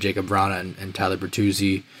Larkin, Jacob Vrana, and Tyler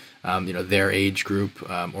Bertuzzi, their age group,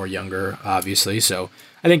 or younger, obviously. So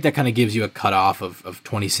I think that kind of gives you a cutoff of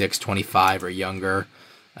 26, 25 or younger,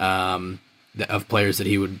 of players that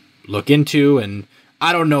he would look into. And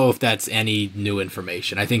I don't know if that's any new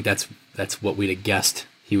information. I think that's what we'd have guessed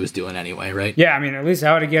he was doing anyway, right? Yeah, at least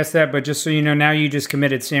I would have guessed that. But just so you know, now you just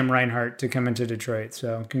committed Sam Reinhart to come into Detroit.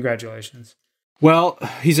 So congratulations. Well,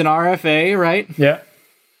 he's an RFA, right? Yeah.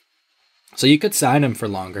 So you could sign him for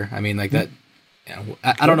longer. That.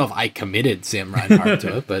 I don't know if I committed Sam Reinhart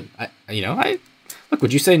to it, but look.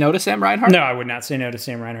 Would you say no to Sam Reinhart? No, I would not say no to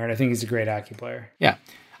Sam Reinhart. I think he's a great hockey player. Yeah,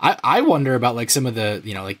 I wonder about like some of the,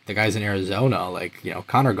 like the guys in Arizona, like,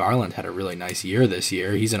 Connor Garland had a really nice year this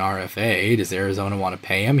year. He's an RFA. Does Arizona want to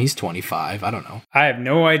pay him? He's 25. I don't know. I have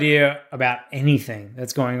no idea about anything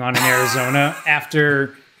that's going on in Arizona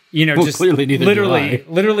after, just clearly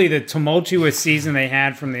literally the tumultuous season they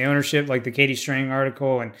had from the ownership, like the Katie Strang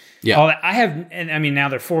article and all that. Now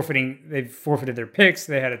they've forfeited their picks.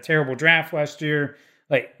 They had a terrible draft last year.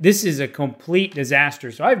 Like, this is a complete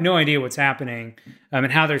disaster. So I have no idea what's happening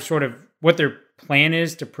and how they're what their plan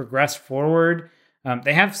is to progress forward.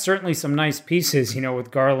 They have certainly some nice pieces,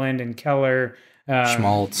 with Garland and Keller.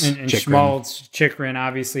 Schmaltz. And Schmaltz. Chychrun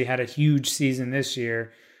obviously had a huge season this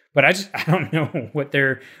year. But I don't know what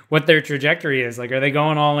their trajectory is. Like, are they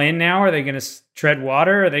going all in now? Are they going to tread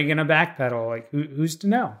water? Are they going to backpedal? Like, who's to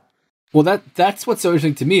know? Well, that's what's so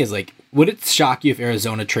interesting to me is, like, would it shock you if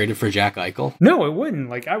Arizona traded for Jack Eichel? No, it wouldn't.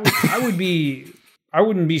 Like, I wouldn't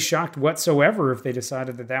be shocked whatsoever if they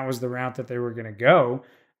decided that was the route that they were going to go.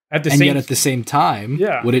 Yet at the same time,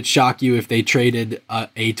 would it shock you if they traded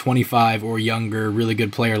a 25 or younger really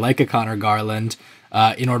good player like a Connor Garland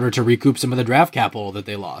in order to recoup some of the draft capital that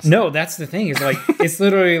they lost? No, that's the thing. It's like it's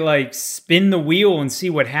literally like spin the wheel and see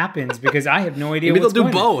what happens, because I have no idea. Maybe they'll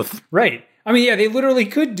do both. Right. I mean, they literally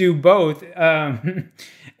could do both.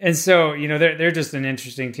 And so, they're just an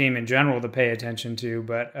interesting team in general to pay attention to.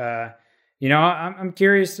 But, I'm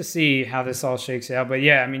curious to see how this all shakes out. But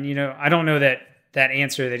yeah, I mean, I don't know that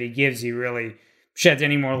answer that he gives you really sheds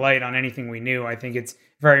any more light on anything we knew. I think it's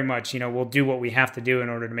very much, we'll do what we have to do in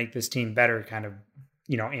order to make this team better kind of,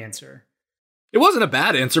 answer. It wasn't a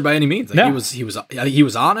bad answer by any means. Like, no. He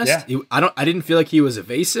was honest. Yeah. I didn't feel like he was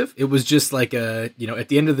evasive. It was just like at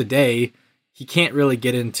the end of the day, he can't really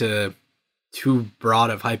get into too broad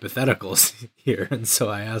of hypotheticals here. And so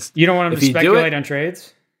I asked, you don't want him to speculate on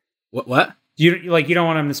trades? What? You don't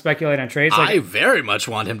want him to speculate on trades? I very much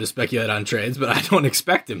want him to speculate on trades, but I don't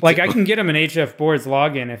expect him to. Like, I can get him an HF Boards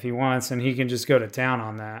login if he wants, and he can just go to town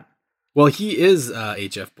on that. Well, he is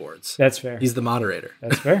HF Boards. That's fair. He's the moderator.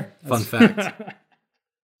 That's fair. Fun fact.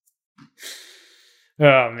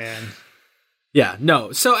 Oh, man. Yeah,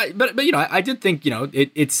 no. So, but I did think,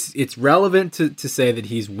 it's relevant to say that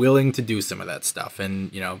he's willing to do some of that stuff.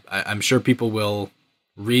 And, I'm sure people will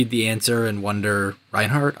read the answer and wonder,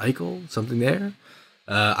 Reinhart, Eichel, something there?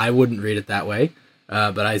 I wouldn't read it that way,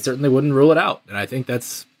 but I certainly wouldn't rule it out. And I think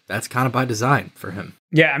that's kind of by design for him.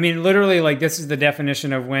 Yeah, I mean, literally, like, this is the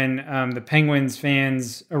definition of when the Penguins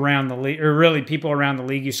fans around the league, or really people around the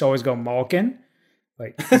league, used to always go Malkin.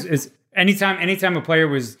 Like, it's anytime a player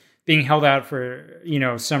was being held out for,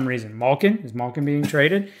 some reason. Is Malkin being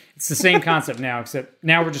traded? It's the same concept now, except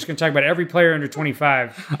now we're just going to talk about every player under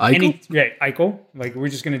 25. Eichel? Eichel. Like, we're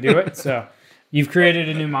just going to do it. So you've created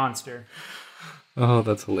a new monster. Oh,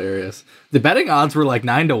 that's hilarious. The betting odds were like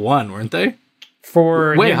 9-1, weren't they?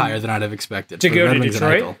 For way higher than I'd have expected. To go to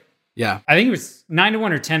Detroit? Yeah. I think it was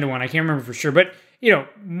 9-1 or 10-1. I can't remember for sure. But,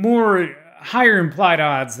 more higher implied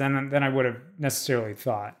odds than I would have necessarily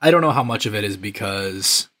thought. I don't know how much of it is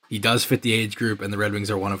because he does fit the age group, and the Red Wings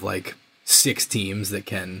are one of like 6 teams that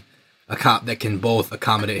can both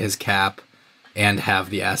accommodate his cap and have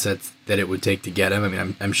the assets that it would take to get him. I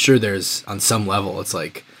mean, I'm sure there's, on some level, it's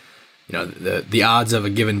like, the odds of a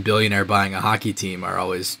given billionaire buying a hockey team are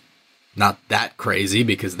always not that crazy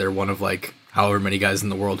because they're one of like however many guys in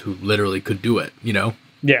the world who literally could do it, Yeah.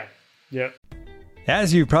 Yeah.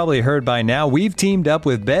 As you've probably heard by now, we've teamed up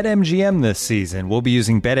with BetMGM this season. We'll be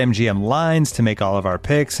using BetMGM lines to make all of our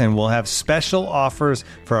picks, and we'll have special offers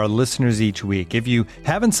for our listeners each week. If you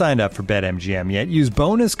haven't signed up for BetMGM yet, use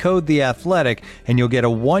bonus code The Athletic, and you'll get a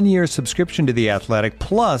 1-year subscription to The Athletic,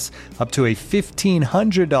 plus up to a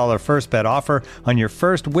 $1,500 first bet offer on your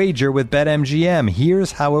first wager with BetMGM.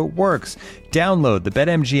 Here's how it works. Download the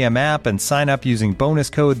BetMGM app and sign up using bonus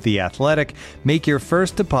code The Athletic. Make your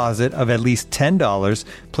first deposit of at least $10.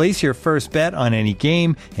 Place your first bet on any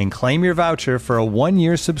game and claim your voucher for a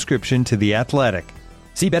 1-year subscription to The Athletic.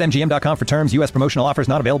 See BetMGM.com for terms. U.S. promotional offers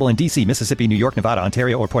not available in D.C., Mississippi, New York, Nevada,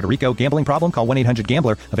 Ontario, or Puerto Rico. Gambling problem? Call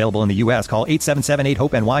 1-800-GAMBLER. Available in the U.S. Call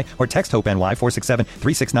 877-8-HOPE-NY or text HOPE-NY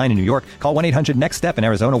 467-369 in New York. Call 1-800-NEXT-STEP in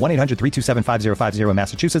Arizona. 1-800-327-5050 in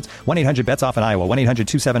Massachusetts. 1-800-BETS-OFF in Iowa.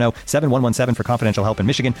 1-800-270-7117 for confidential help in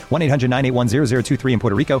Michigan. 1-800-981-0023 in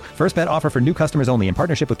Puerto Rico. First bet offer for new customers only in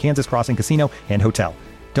partnership with Kansas Crossing Casino and Hotel.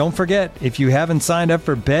 Don't forget, if you haven't signed up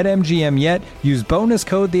for BetMGM yet, use bonus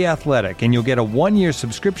code The Athletic, and you'll get a 1-year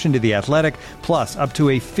subscription to The Athletic, plus up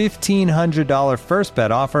to a $1,500 first bet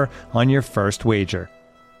offer on your first wager.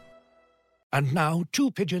 And now,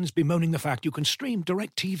 2 pigeons bemoaning the fact you can stream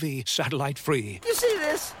DirecTV satellite-free. You see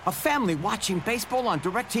this? A family watching baseball on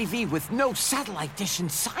DirecTV with no satellite dish in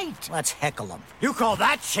sight. Let's heckle them. You call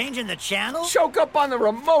that changing the channel? Choke up on the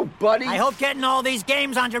remote, buddy. I hope getting all these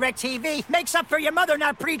games on DirecTV makes up for your mother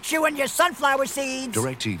not pre-chewing your sunflower seeds.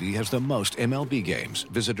 DirecTV has the most MLB games.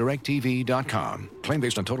 Visit DirecTV.com. Claim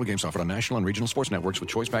based on total games offered on national and regional sports networks with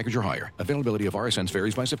choice package or higher. Availability of RSNs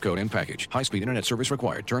varies by zip code and package. High-speed internet service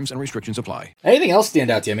required. Terms and restrictions apply. Anything else stand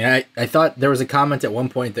out to you? I mean, I thought there was a comment at one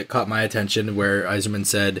point that caught my attention where Yzerman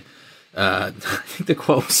said, I think the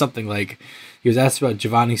quote was something like, he was asked about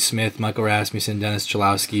Giovanni Smith, Michael Rasmussen, Dennis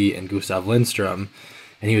Cholowski, and Gustav Lindstrom,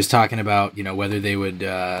 and he was talking about, whether they would, be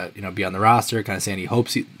on the roster, kind of saying he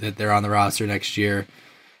hopes that they're on the roster next year.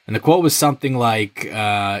 And the quote was something like,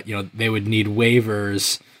 they would need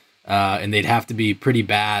waivers, and they'd have to be pretty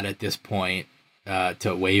bad at this point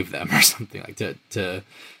to waive them or something like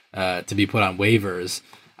to be put on waivers.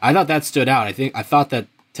 I thought that stood out. I thought that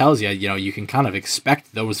tells you, you can kind of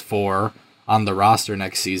expect those 4 on the roster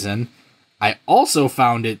next season. I also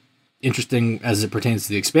found it interesting as it pertains to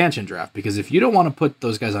the expansion draft, because if you don't want to put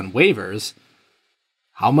those guys on waivers,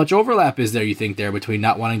 how much overlap is there, you think, there between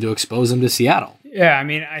not wanting to expose them to Seattle? Yeah, I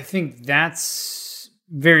mean, I think that's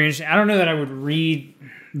very interesting. I don't know that I would read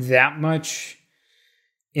that much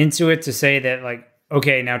into it to say that, like,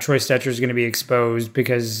 okay, now Troy Stecher is going to be exposed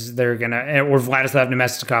because they're going to, or Vladislav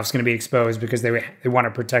Nemestikov is going to be exposed because they want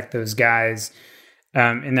to protect those guys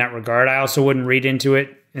in that regard. I also wouldn't read into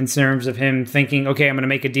it in terms of him thinking, okay, I'm going to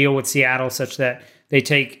make a deal with Seattle such that they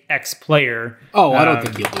take X player. Oh, I don't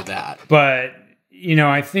think he'll do that. But,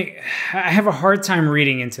 I think I have a hard time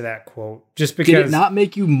reading into that quote just because. Did it not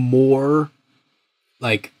make you more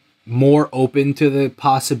open to the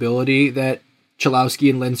possibility that Cholowski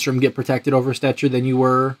and Lindstrom get protected over Stecher than you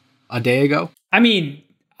were a day ago? I mean,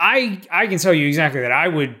 I can tell you exactly that I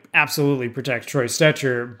would absolutely protect Troy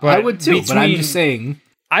Stecher. But I would too, but I'm just saying.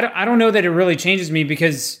 I don't know that it really changes me,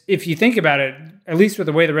 because if you think about it, at least with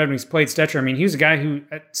the way the Red Wings played Stecher, I mean, he was a guy who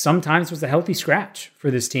sometimes was a healthy scratch for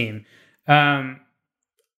this team.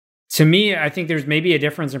 To me, I think there's maybe a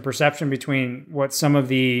difference in perception between what some of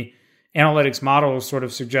the analytics models sort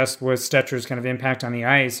of suggest was Stetcher's kind of impact on the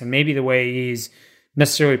ice, and maybe the way he's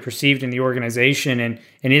necessarily perceived in the organization, and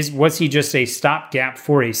was he just a stopgap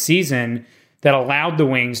for a season that allowed the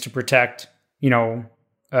Wings to protect,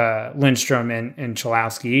 Lindstrom and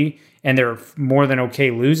Cholowski, and they're more than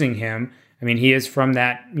okay losing him. I mean, he is from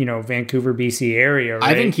that, Vancouver, BC area, right?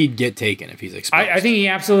 I think he'd get taken if he's exposed. I think he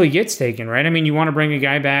absolutely gets taken, right? I mean, you want to bring a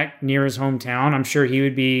guy back near his hometown. I'm sure he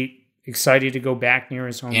would be excited to go back near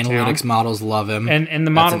his hometown. Analytics models love him. And the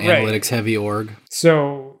model, that's an analytics heavy org.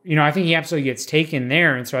 So, I think he absolutely gets taken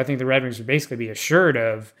there. And so I think the Red Wings would basically be assured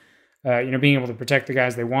of, being able to protect the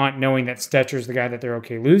guys they want, knowing that Stetcher's the guy that they're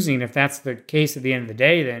okay losing. If that's the case at the end of the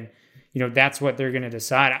day, then, that's what they're going to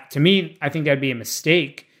decide. To me, I think that'd be a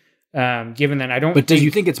mistake, given that I don't. But do you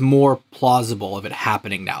think it's more plausible of it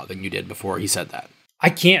happening now than you did before he said that? I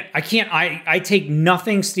can't. I take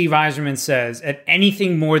nothing Steve Yzerman says at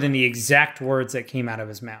anything more than the exact words that came out of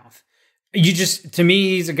his mouth. To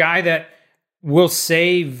me, he's a guy that will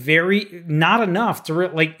say not enough to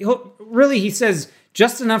he says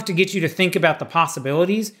just enough to get you to think about the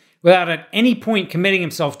possibilities without at any point committing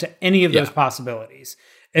himself to any of those possibilities.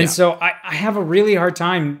 And so I have a really hard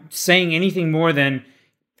time saying anything more than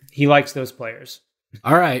he likes those players.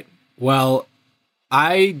 All right. Well,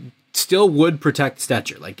 I still would protect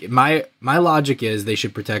Stecher. Like, my logic is they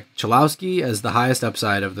should protect Cholowski as the highest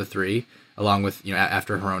upside of the 3, along with,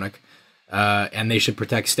 after Hronek. And they should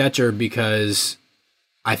protect Stecher because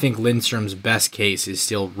I think Lindstrom's best case is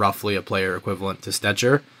still roughly a player equivalent to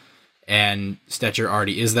Stecher. And Stecher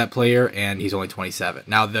already is that player, and he's only 27.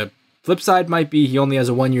 Now, the flip side might be he only has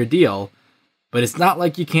a 1-year deal, but it's not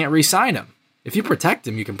like you can't re-sign him. If you protect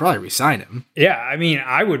him, you can probably re-sign him. Yeah, I mean,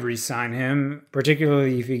 I would re-sign him,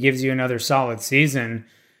 particularly if he gives you another solid season.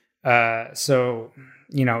 So,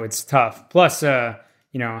 it's tough. Plus,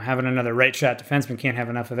 having another right shot defenseman, can't have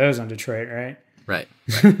enough of those on Detroit, right? Right.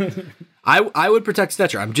 I would protect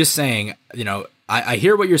Stecher. I'm just saying, I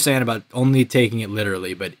hear what you're saying about only taking it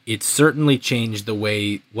literally, but it certainly changed the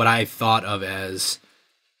way what I thought of as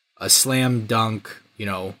a slam dunk,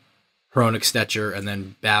 Hronek, Stecher, and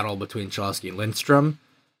then battle between Cholowski and Lindstrom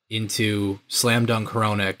into slam dunk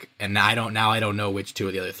Hronek, and I don't know which 2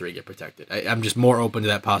 of the other 3 get protected. I'm just more open to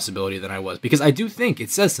that possibility than I was, because I do think it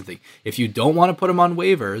says something. If you don't want to put them on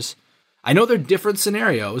waivers, I know they're different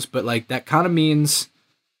scenarios, but like that kind of means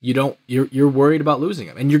you're worried about losing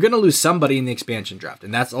them, and you're going to lose somebody in the expansion draft,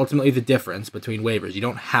 and that's ultimately the difference between waivers. You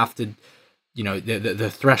don't have to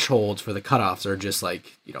the thresholds for the cutoffs are just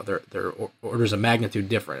like, they're orders of magnitude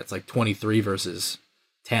different. It's like 23 versus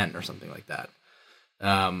 10 or something like that.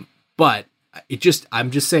 But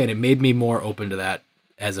I'm just saying it made me more open to that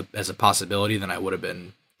as a possibility than I would have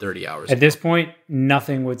been 30 hours ago. At this point,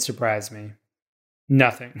 nothing would surprise me.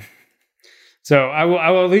 Nothing. So I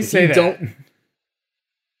will at least say that.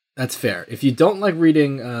 That's fair. If you don't like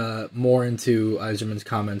reading more into Yzerman's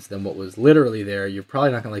comments than what was literally there, you're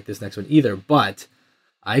probably not going to like this next one either. But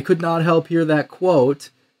I could not help hear that quote.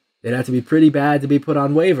 They'd have to be pretty bad to be put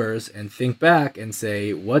on waivers, and think back and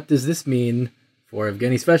say, what does this mean for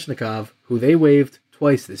Evgeny Svechnikov, who they waived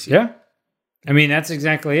twice this year? Yeah. I mean, that's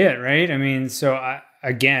exactly it, right? I mean, so I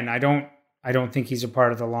don't think he's a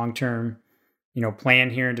part of the long-term, plan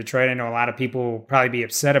here in Detroit. I know a lot of people will probably be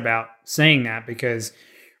upset about saying that because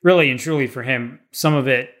really and truly for him, some of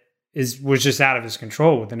it was just out of his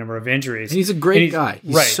control with the number of injuries. And he's a great guy.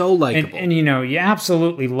 He's right. So likable. And you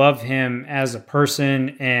absolutely love him as a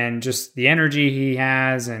person and just the energy he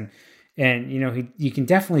has. And you can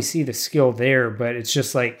definitely see the skill there, but it's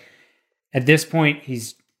just like at this point,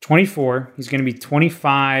 he's 24. He's going to be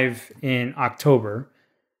 25 in October.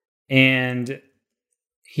 And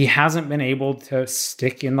he hasn't been able to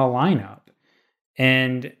stick in the lineup.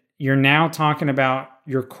 And you're now talking about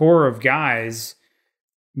your core of guys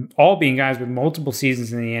all being guys with multiple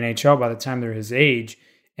seasons in the NHL by the time they're his age.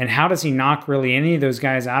 And how does he knock really any of those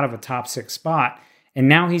guys out of a top 6 spot? And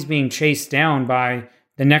now he's being chased down by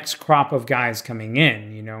the next crop of guys coming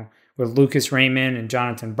in, with Lucas Raymond and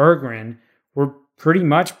Jonathan Berggren. We're pretty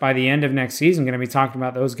much by the end of next season going to be talking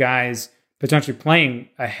about those guys potentially playing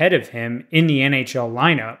ahead of him in the NHL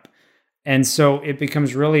lineup. And so it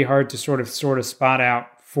becomes really hard to sort of spot out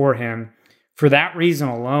for him. For that reason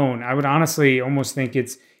alone, I would honestly almost think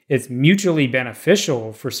it's mutually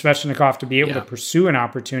beneficial for Svechnikov to be able to pursue an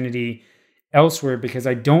opportunity elsewhere, because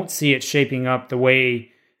I don't see it shaping up the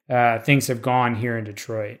way things have gone here in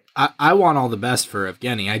Detroit. I want all the best for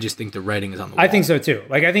Evgeny. I just think the writing is on the wall. I think so too.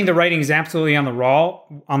 I think the writing is absolutely on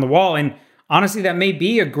the wall. And honestly, that may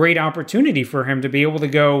be a great opportunity for him to be able to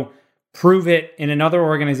go prove it in another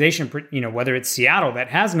organization, whether it's Seattle that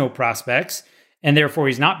has no prospects, and therefore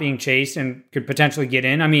he's not being chased and could potentially get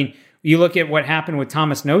in. I mean, you look at what happened with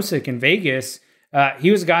Thomas Nosek in Vegas. He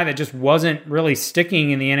was a guy that just wasn't really sticking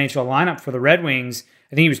in the NHL lineup for the Red Wings.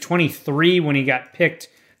 I think he was 23 when he got picked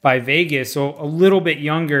by Vegas, so a little bit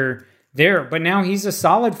younger there. But now he's a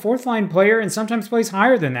solid fourth-line player and sometimes plays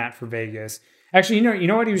higher than that for Vegas. Actually, you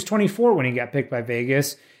know what? He was 24 when he got picked by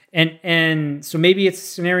Vegas. And so maybe it's a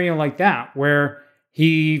scenario like that where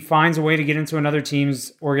he finds a way to get into another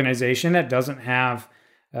team's organization that doesn't have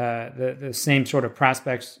the same sort of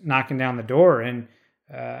prospects knocking down the door. And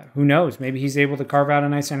who knows? Maybe he's able to carve out a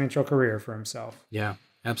nice NHL career for himself. Yeah,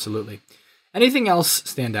 absolutely. Anything else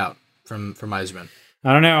stand out from Yzerman?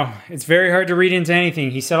 I don't know. It's very hard to read into anything.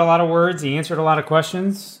 He said a lot of words. He answered a lot of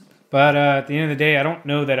questions. But at the end of the day, I don't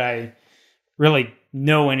know that I really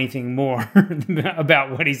know anything more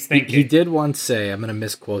about what he's thinking. He did once say, I'm going to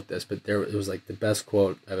misquote this, but it was like the best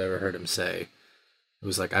quote I've ever heard him say. It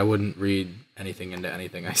was like, I wouldn't read anything into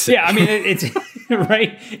anything I say. Yeah, I mean, it's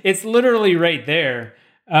right. It's literally right there.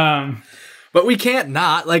 But we can't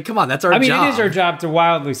not. Like, come on, that's our job. It is our job to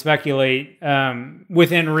wildly speculate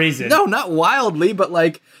within reason. No, not wildly, but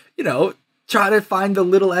try to find the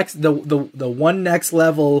little the one next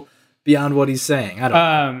level beyond what he's saying. I don't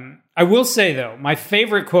know. I will say, though, my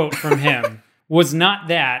favorite quote from him was not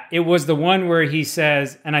that. It was the one where he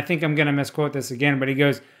says, and I think I'm going to misquote this again, but he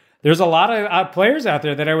goes, there's a lot of players out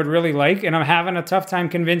there that I would really like, and I'm having a tough time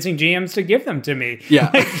convincing GMs to give them to me.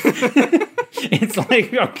 Yeah. It's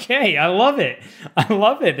like, okay, I love it. I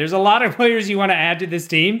love it. There's a lot of players you want to add to this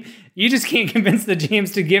team. You just can't convince the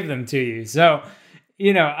GMs to give them to you. So,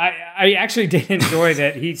 I actually did enjoy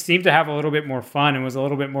that he seemed to have a little bit more fun and was a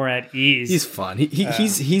little bit more at ease. He's fun.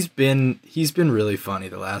 He's been really funny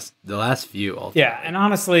the last few. Ultimately. Yeah, and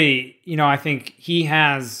honestly, I think he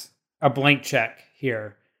has a blank check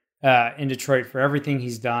here in Detroit for everything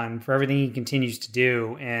he's done, for everything he continues to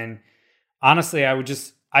do. And honestly, I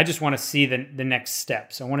just want to see the next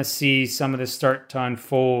steps. I want to see some of this start to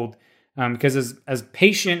unfold. Because as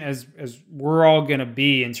patient as we're all going to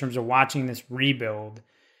be in terms of watching this rebuild,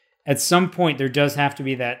 at some point there does have to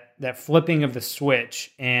be that flipping of the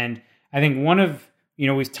switch. And I think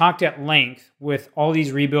we've talked at length with all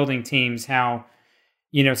these rebuilding teams how,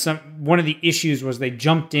 one of the issues was they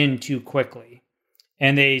jumped in too quickly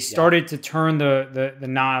and they started to turn the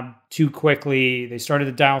knob too quickly. They started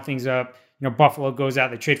to dial things up. Buffalo goes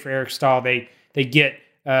out, they trade for Eric Stahl. They get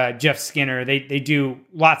Jeff Skinner. They do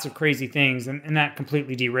lots of crazy things, and that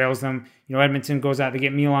completely derails them. Edmonton goes out to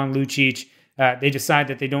get Milan Lucic. They decide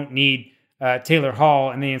that they don't need Taylor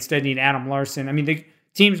Hall, and they instead need Adam Larson. I mean, the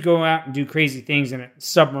teams go out and do crazy things, and it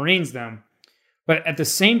submarines them. But at the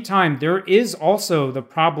same time, there is also the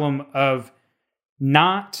problem of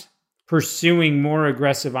not pursuing more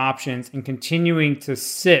aggressive options and continuing to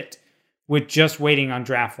sit with just waiting on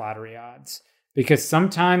draft lottery odds. Because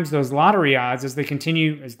sometimes those lottery odds, as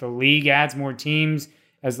the league adds more teams,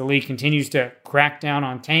 as the league continues to crack down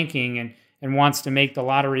on tanking and wants to make the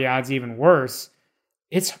lottery odds even worse,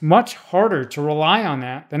 it's much harder to rely on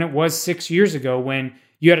that than it was 6 years ago when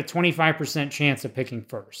you had a 25% chance of picking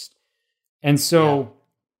first. And so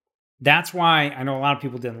that's why I know a lot of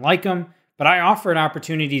people didn't like him, but I offered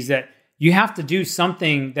opportunities that you have to do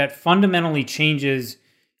something that fundamentally changes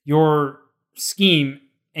your scheme,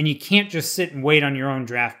 and you can't just sit and wait on your own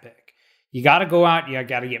draft pick. You got to go out, you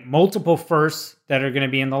got to get multiple firsts that are going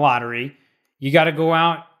to be in the lottery. You got to go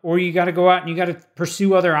out, or you got to go out and you got to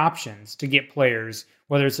pursue other options to get players,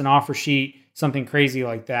 whether it's an offer sheet, something crazy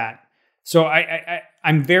like that. So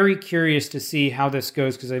I'm very curious to see how this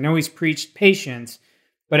goes, because I know he's preached patience,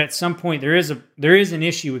 but at some point there is an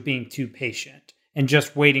issue with being too patient and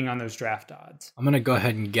just waiting on those draft odds. I'm going to go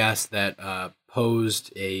ahead and guess that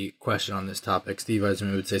posed a question on this topic. Steve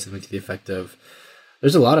Eisman would say something to the effect of,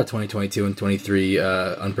 there's a lot of 2022 and 23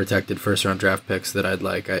 unprotected first-round draft picks that I'd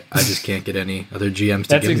like. I just can't get any other GMs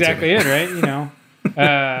to give them to me. That's exactly it,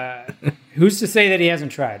 right? Who's to say that he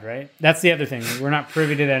hasn't tried, right? That's the other thing. We're not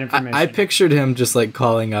privy to that information. I pictured him just like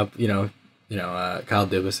calling up, Kyle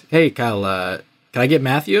Dubas. Hey, Kyle, can I get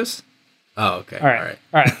Matthews? Oh, okay. All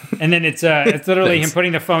right. And then it's literally him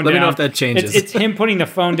putting the phone down. Let me know if that changes. It's him putting the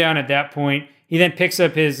phone down at that point. He then picks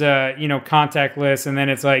up his contact list, and then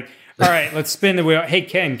it's like, all right, let's spin the wheel. Hey,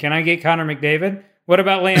 Ken, can I get Connor McDavid? What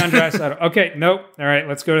about Leon Draisaitl? Okay, nope. All right,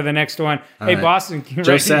 let's go to the next one. Hey, right. Boston.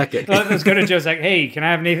 Joe Sakic. Let's go to Joe Sakic. Hey, can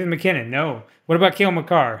I have Nathan McKinnon? No. What about Cale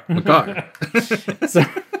Makar? So,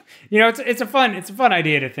 it's a fun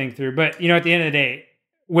idea to think through. But, at the end of the day,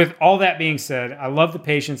 with all that being said, I love the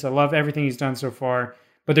patience. I love everything he's done so far.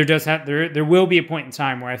 But there will be a point in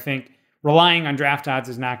time where I think relying on draft odds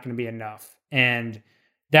is not going to be enough. And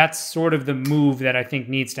that's sort of the move that I think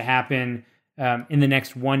needs to happen in the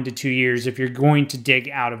next 1 to 2 years if you're going to dig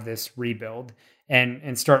out of this rebuild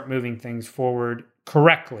and start moving things forward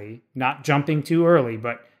correctly, not jumping too early,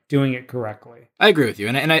 but doing it correctly. I agree with you.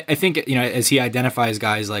 And I think, as he identifies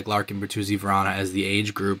guys like Larkin, Bertuzzi, Vrana as the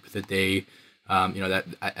age group that they, that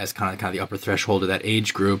as kind of the upper threshold of that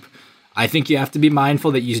age group, I think you have to be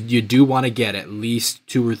mindful that you do want to get at least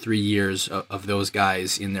 2 or 3 years of those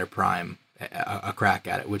guys in their prime a crack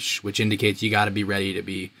at it, which indicates you got to be ready to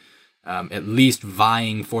be at least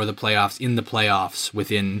vying for the playoffs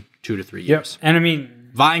within 2 to 3 years. Yep. And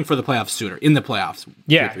vying for the playoffs sooner in the playoffs.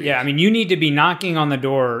 Yeah. You need to be knocking on the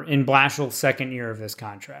door in Blashill's second year of this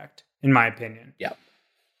contract, in my opinion. Yeah.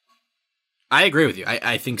 I agree with you.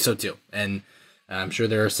 I think so too. And I'm sure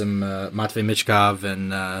there are some Matvei Michkov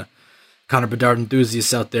and Connor Bedard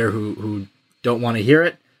enthusiasts out there who don't want to hear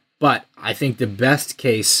it. But I think the best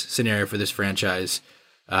case scenario for this franchise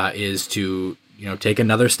is to take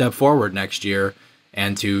another step forward next year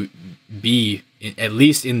and to be at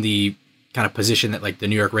least in the kind of position that like the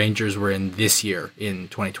New York Rangers were in this year in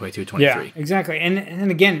 2022-23. Yeah, exactly.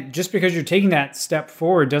 And again, just because you're taking that step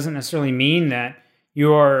forward doesn't necessarily mean that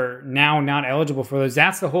you are now not eligible for those.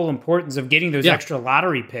 That's the whole importance of getting those extra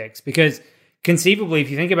lottery picks, because conceivably,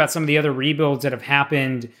 if you think about some of the other rebuilds that have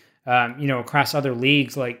happened, across other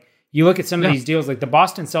leagues, like you look at some of these deals, like the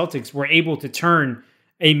Boston Celtics were able to turn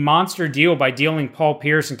a monster deal by dealing Paul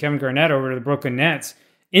Pierce and Kevin Garnett over to the Brooklyn Nets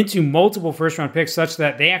into multiple first-round picks, such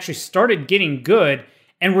that they actually started getting good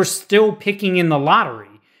and were still picking in the lottery.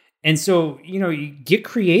 And so, you get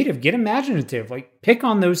creative, get imaginative, like pick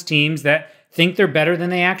on those teams that think they're better than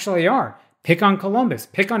they actually are. Pick on Columbus,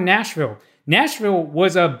 pick on Nashville. Nashville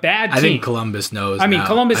was a bad team. I think Columbus knows now.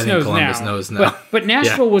 Columbus knows now. But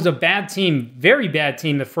Nashville was a bad team, very bad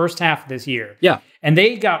team the first half of this year. Yeah. And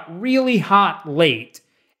they got really hot late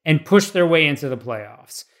and pushed their way into the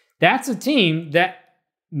playoffs. That's a team that,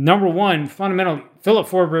 number one, fundamentally, Philip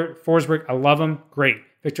Forsberg, I love him, great.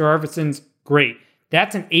 Victor Arvidsson's great.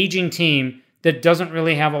 That's an aging team that doesn't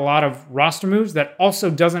really have a lot of roster moves, that also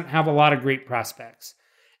doesn't have a lot of great prospects.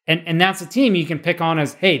 And that's a team you can pick on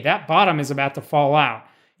as, hey, that bottom is about to fall out.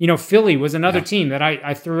 Philly was another team that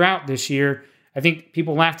I threw out this year. I think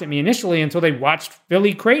people laughed at me initially until they watched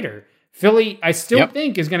Philly crater. Philly, I still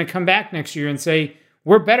think, is going to come back next year and say,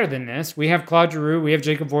 we're better than this. We have Claude Giroux, we have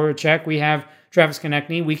Jacob Voracek, we have Travis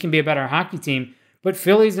Konechny. We can be a better hockey team. But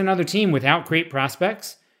Philly's another team without great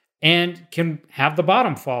prospects and can have the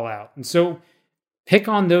bottom fall out. And so pick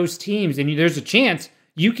on those teams, and there's a chance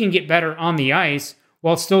you can get better on the ice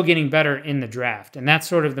while still getting better in the draft. And that's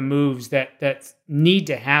sort of the moves that need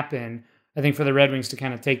to happen, I think, for the Red Wings to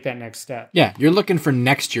kind of take that next step. Yeah, you're looking for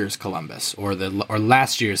next year's Columbus or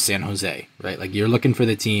last year's San Jose, right? Like you're looking for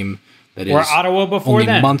the team that is Ottawa before only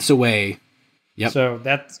then. months away. Yep. So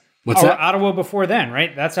that's that? Ottawa before then,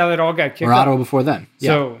 right? That's how it all got kicked off. Or Ottawa before then. Yeah.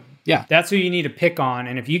 So yeah, that's who you need to pick on.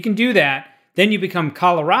 And if you can do that, then you become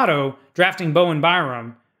Colorado drafting Bowen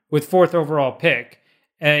Byram with 4th overall pick.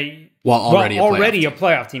 Already a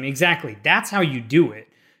playoff team. Exactly. That's how you do it.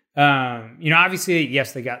 Obviously,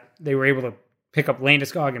 yes, they were able to pick up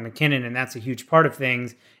Landeskog and McKinnon, and that's a huge part of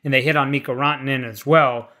things. And they hit on Mikko Rantanen as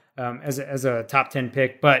well as a top 10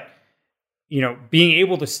 pick. But being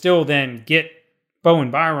able to still then get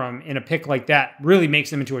Bowen Byram in a pick like that really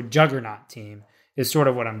makes them into a juggernaut team. Is sort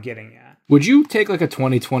of what I'm getting at. Would you take like a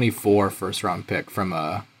 2024 first round pick from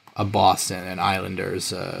a Boston and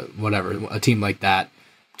Islanders, whatever, a team like that?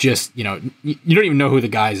 Just, you don't even know who the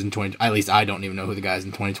guys at least I don't even know who the guys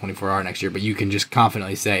in 2024 are next year, but you can just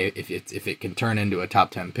confidently say if it can turn into a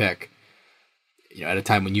top 10 pick, at a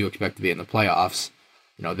time when you expect to be in the playoffs,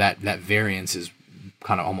 that variance is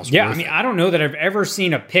kind of almost worth it. I don't know that I've ever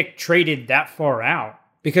seen a pick traded that far out,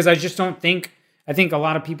 because I just don't think, I think a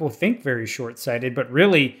lot of people think very short-sighted, but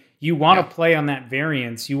really you want to play on that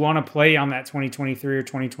variance. You want to play on that 2023 or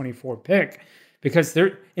 2024 pick, because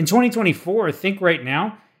in 2024, think right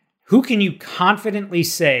now, who can you confidently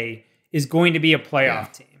say is going to be a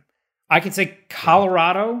playoff team? I can say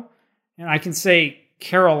Colorado, and I can say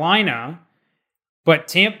Carolina, but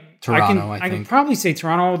Toronto, I can probably say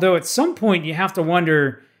Toronto, although at some point you have to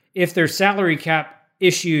wonder if their salary cap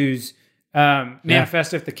issues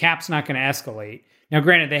manifest if the cap's not going to escalate. Now,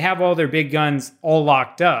 granted, they have all their big guns all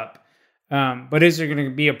locked up, but is there going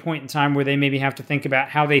to be a point in time where they maybe have to think about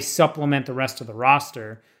how they supplement the rest of the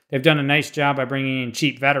roster? They've done a nice job by bringing in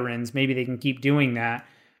cheap veterans. Maybe they can keep doing that.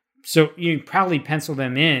 So you probably pencil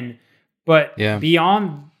them in, but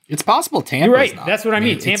beyond... It's possible Tampa's You're right. not. That's what I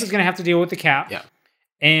mean. Tampa's going to have to deal with the cap. Yeah.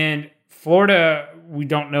 And Florida, we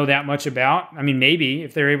don't know that much about. I mean, maybe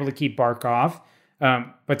if they're able to keep Barkov.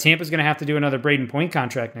 But Tampa's going to have to do another Braden Point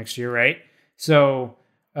contract next year, right? So,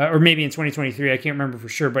 or maybe in 2023, I can't remember for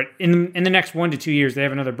sure. But in the next 1 to 2 years, they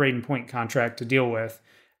have another Braden Point contract to deal with.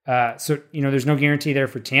 So, there's no guarantee there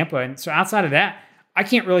for Tampa. And so outside of that, I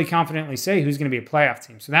can't really confidently say who's going to be a playoff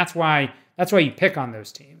team. So that's why you pick on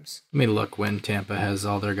those teams. Let me look when Tampa has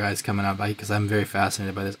all their guys coming out, because I'm very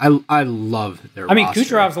fascinated by this. I love their roster.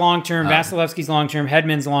 Kucherov's long-term, Vasilevsky's long-term,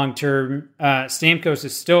 Hedman's long-term, Stamkos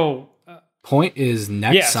is still... Point is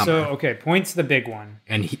next summer. So, okay, Point's the big one.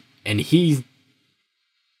 And he's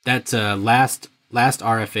that's last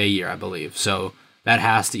RFA year, I believe. So that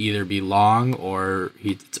has to either be long or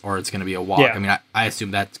it's going to be a walk. Yeah. I mean, I assume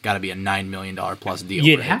that's got to be a $9 million plus deal.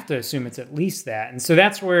 You'd have to assume it's at least that. And so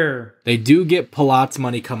that's where... They do get Palat's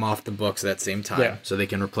money come off the books at that same time, so they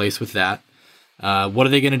can replace with that. What are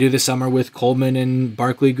they going to do this summer with Coleman and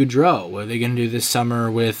Barclay Goodrow? What are they going to do this summer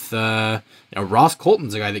with Ross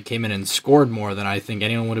Colton's a guy that came in and scored more than I think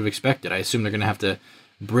anyone would have expected. I assume they're going to have to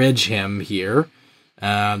bridge him here.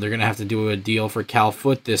 They're going to have to do a deal for Cal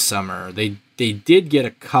Foote this summer. They did get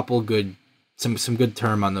a couple some good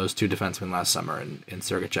term on those two defensemen last summer in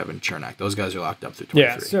Sergachev and Chernak. Those guys are locked up through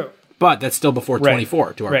 23. But that's still before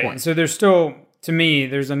 24 to our point. And so there's still... To me,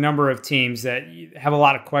 there's a number of teams that have a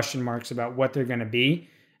lot of question marks about what they're going to be.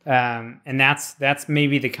 And that's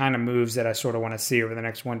maybe the kind of moves that I sort of want to see over the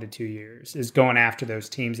next 1 to 2 years, is going after those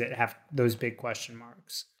teams that have those big question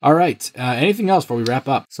marks. All right. Anything else before we wrap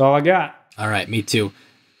up? That's all I got. All right. Me too.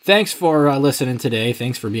 Thanks for listening today.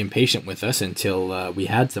 Thanks for being patient with us until we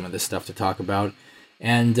had some of this stuff to talk about.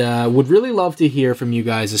 And would really love to hear from you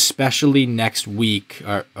guys, especially next week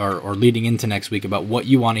or leading into next week, about what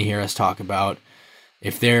you want to hear us talk about.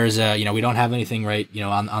 If there's we don't have anything right,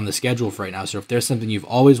 on the schedule for right now. So if there's something you've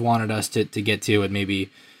always wanted us to get to, and maybe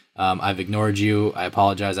I've ignored you, I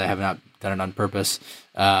apologize. I have not done it on purpose.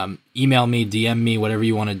 Email me, DM me, whatever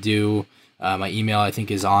you want to do. My email, I think,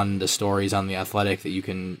 is on the stories on The Athletic that you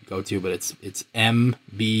can go to, but it's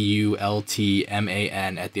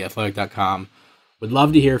mbultman@theathletic.com. Would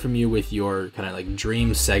love to hear from you with your kind of like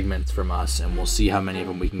dream segments from us, and we'll see how many of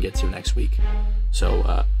them we can get to next week.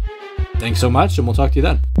 So, thanks so much, and we'll talk to you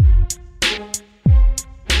then.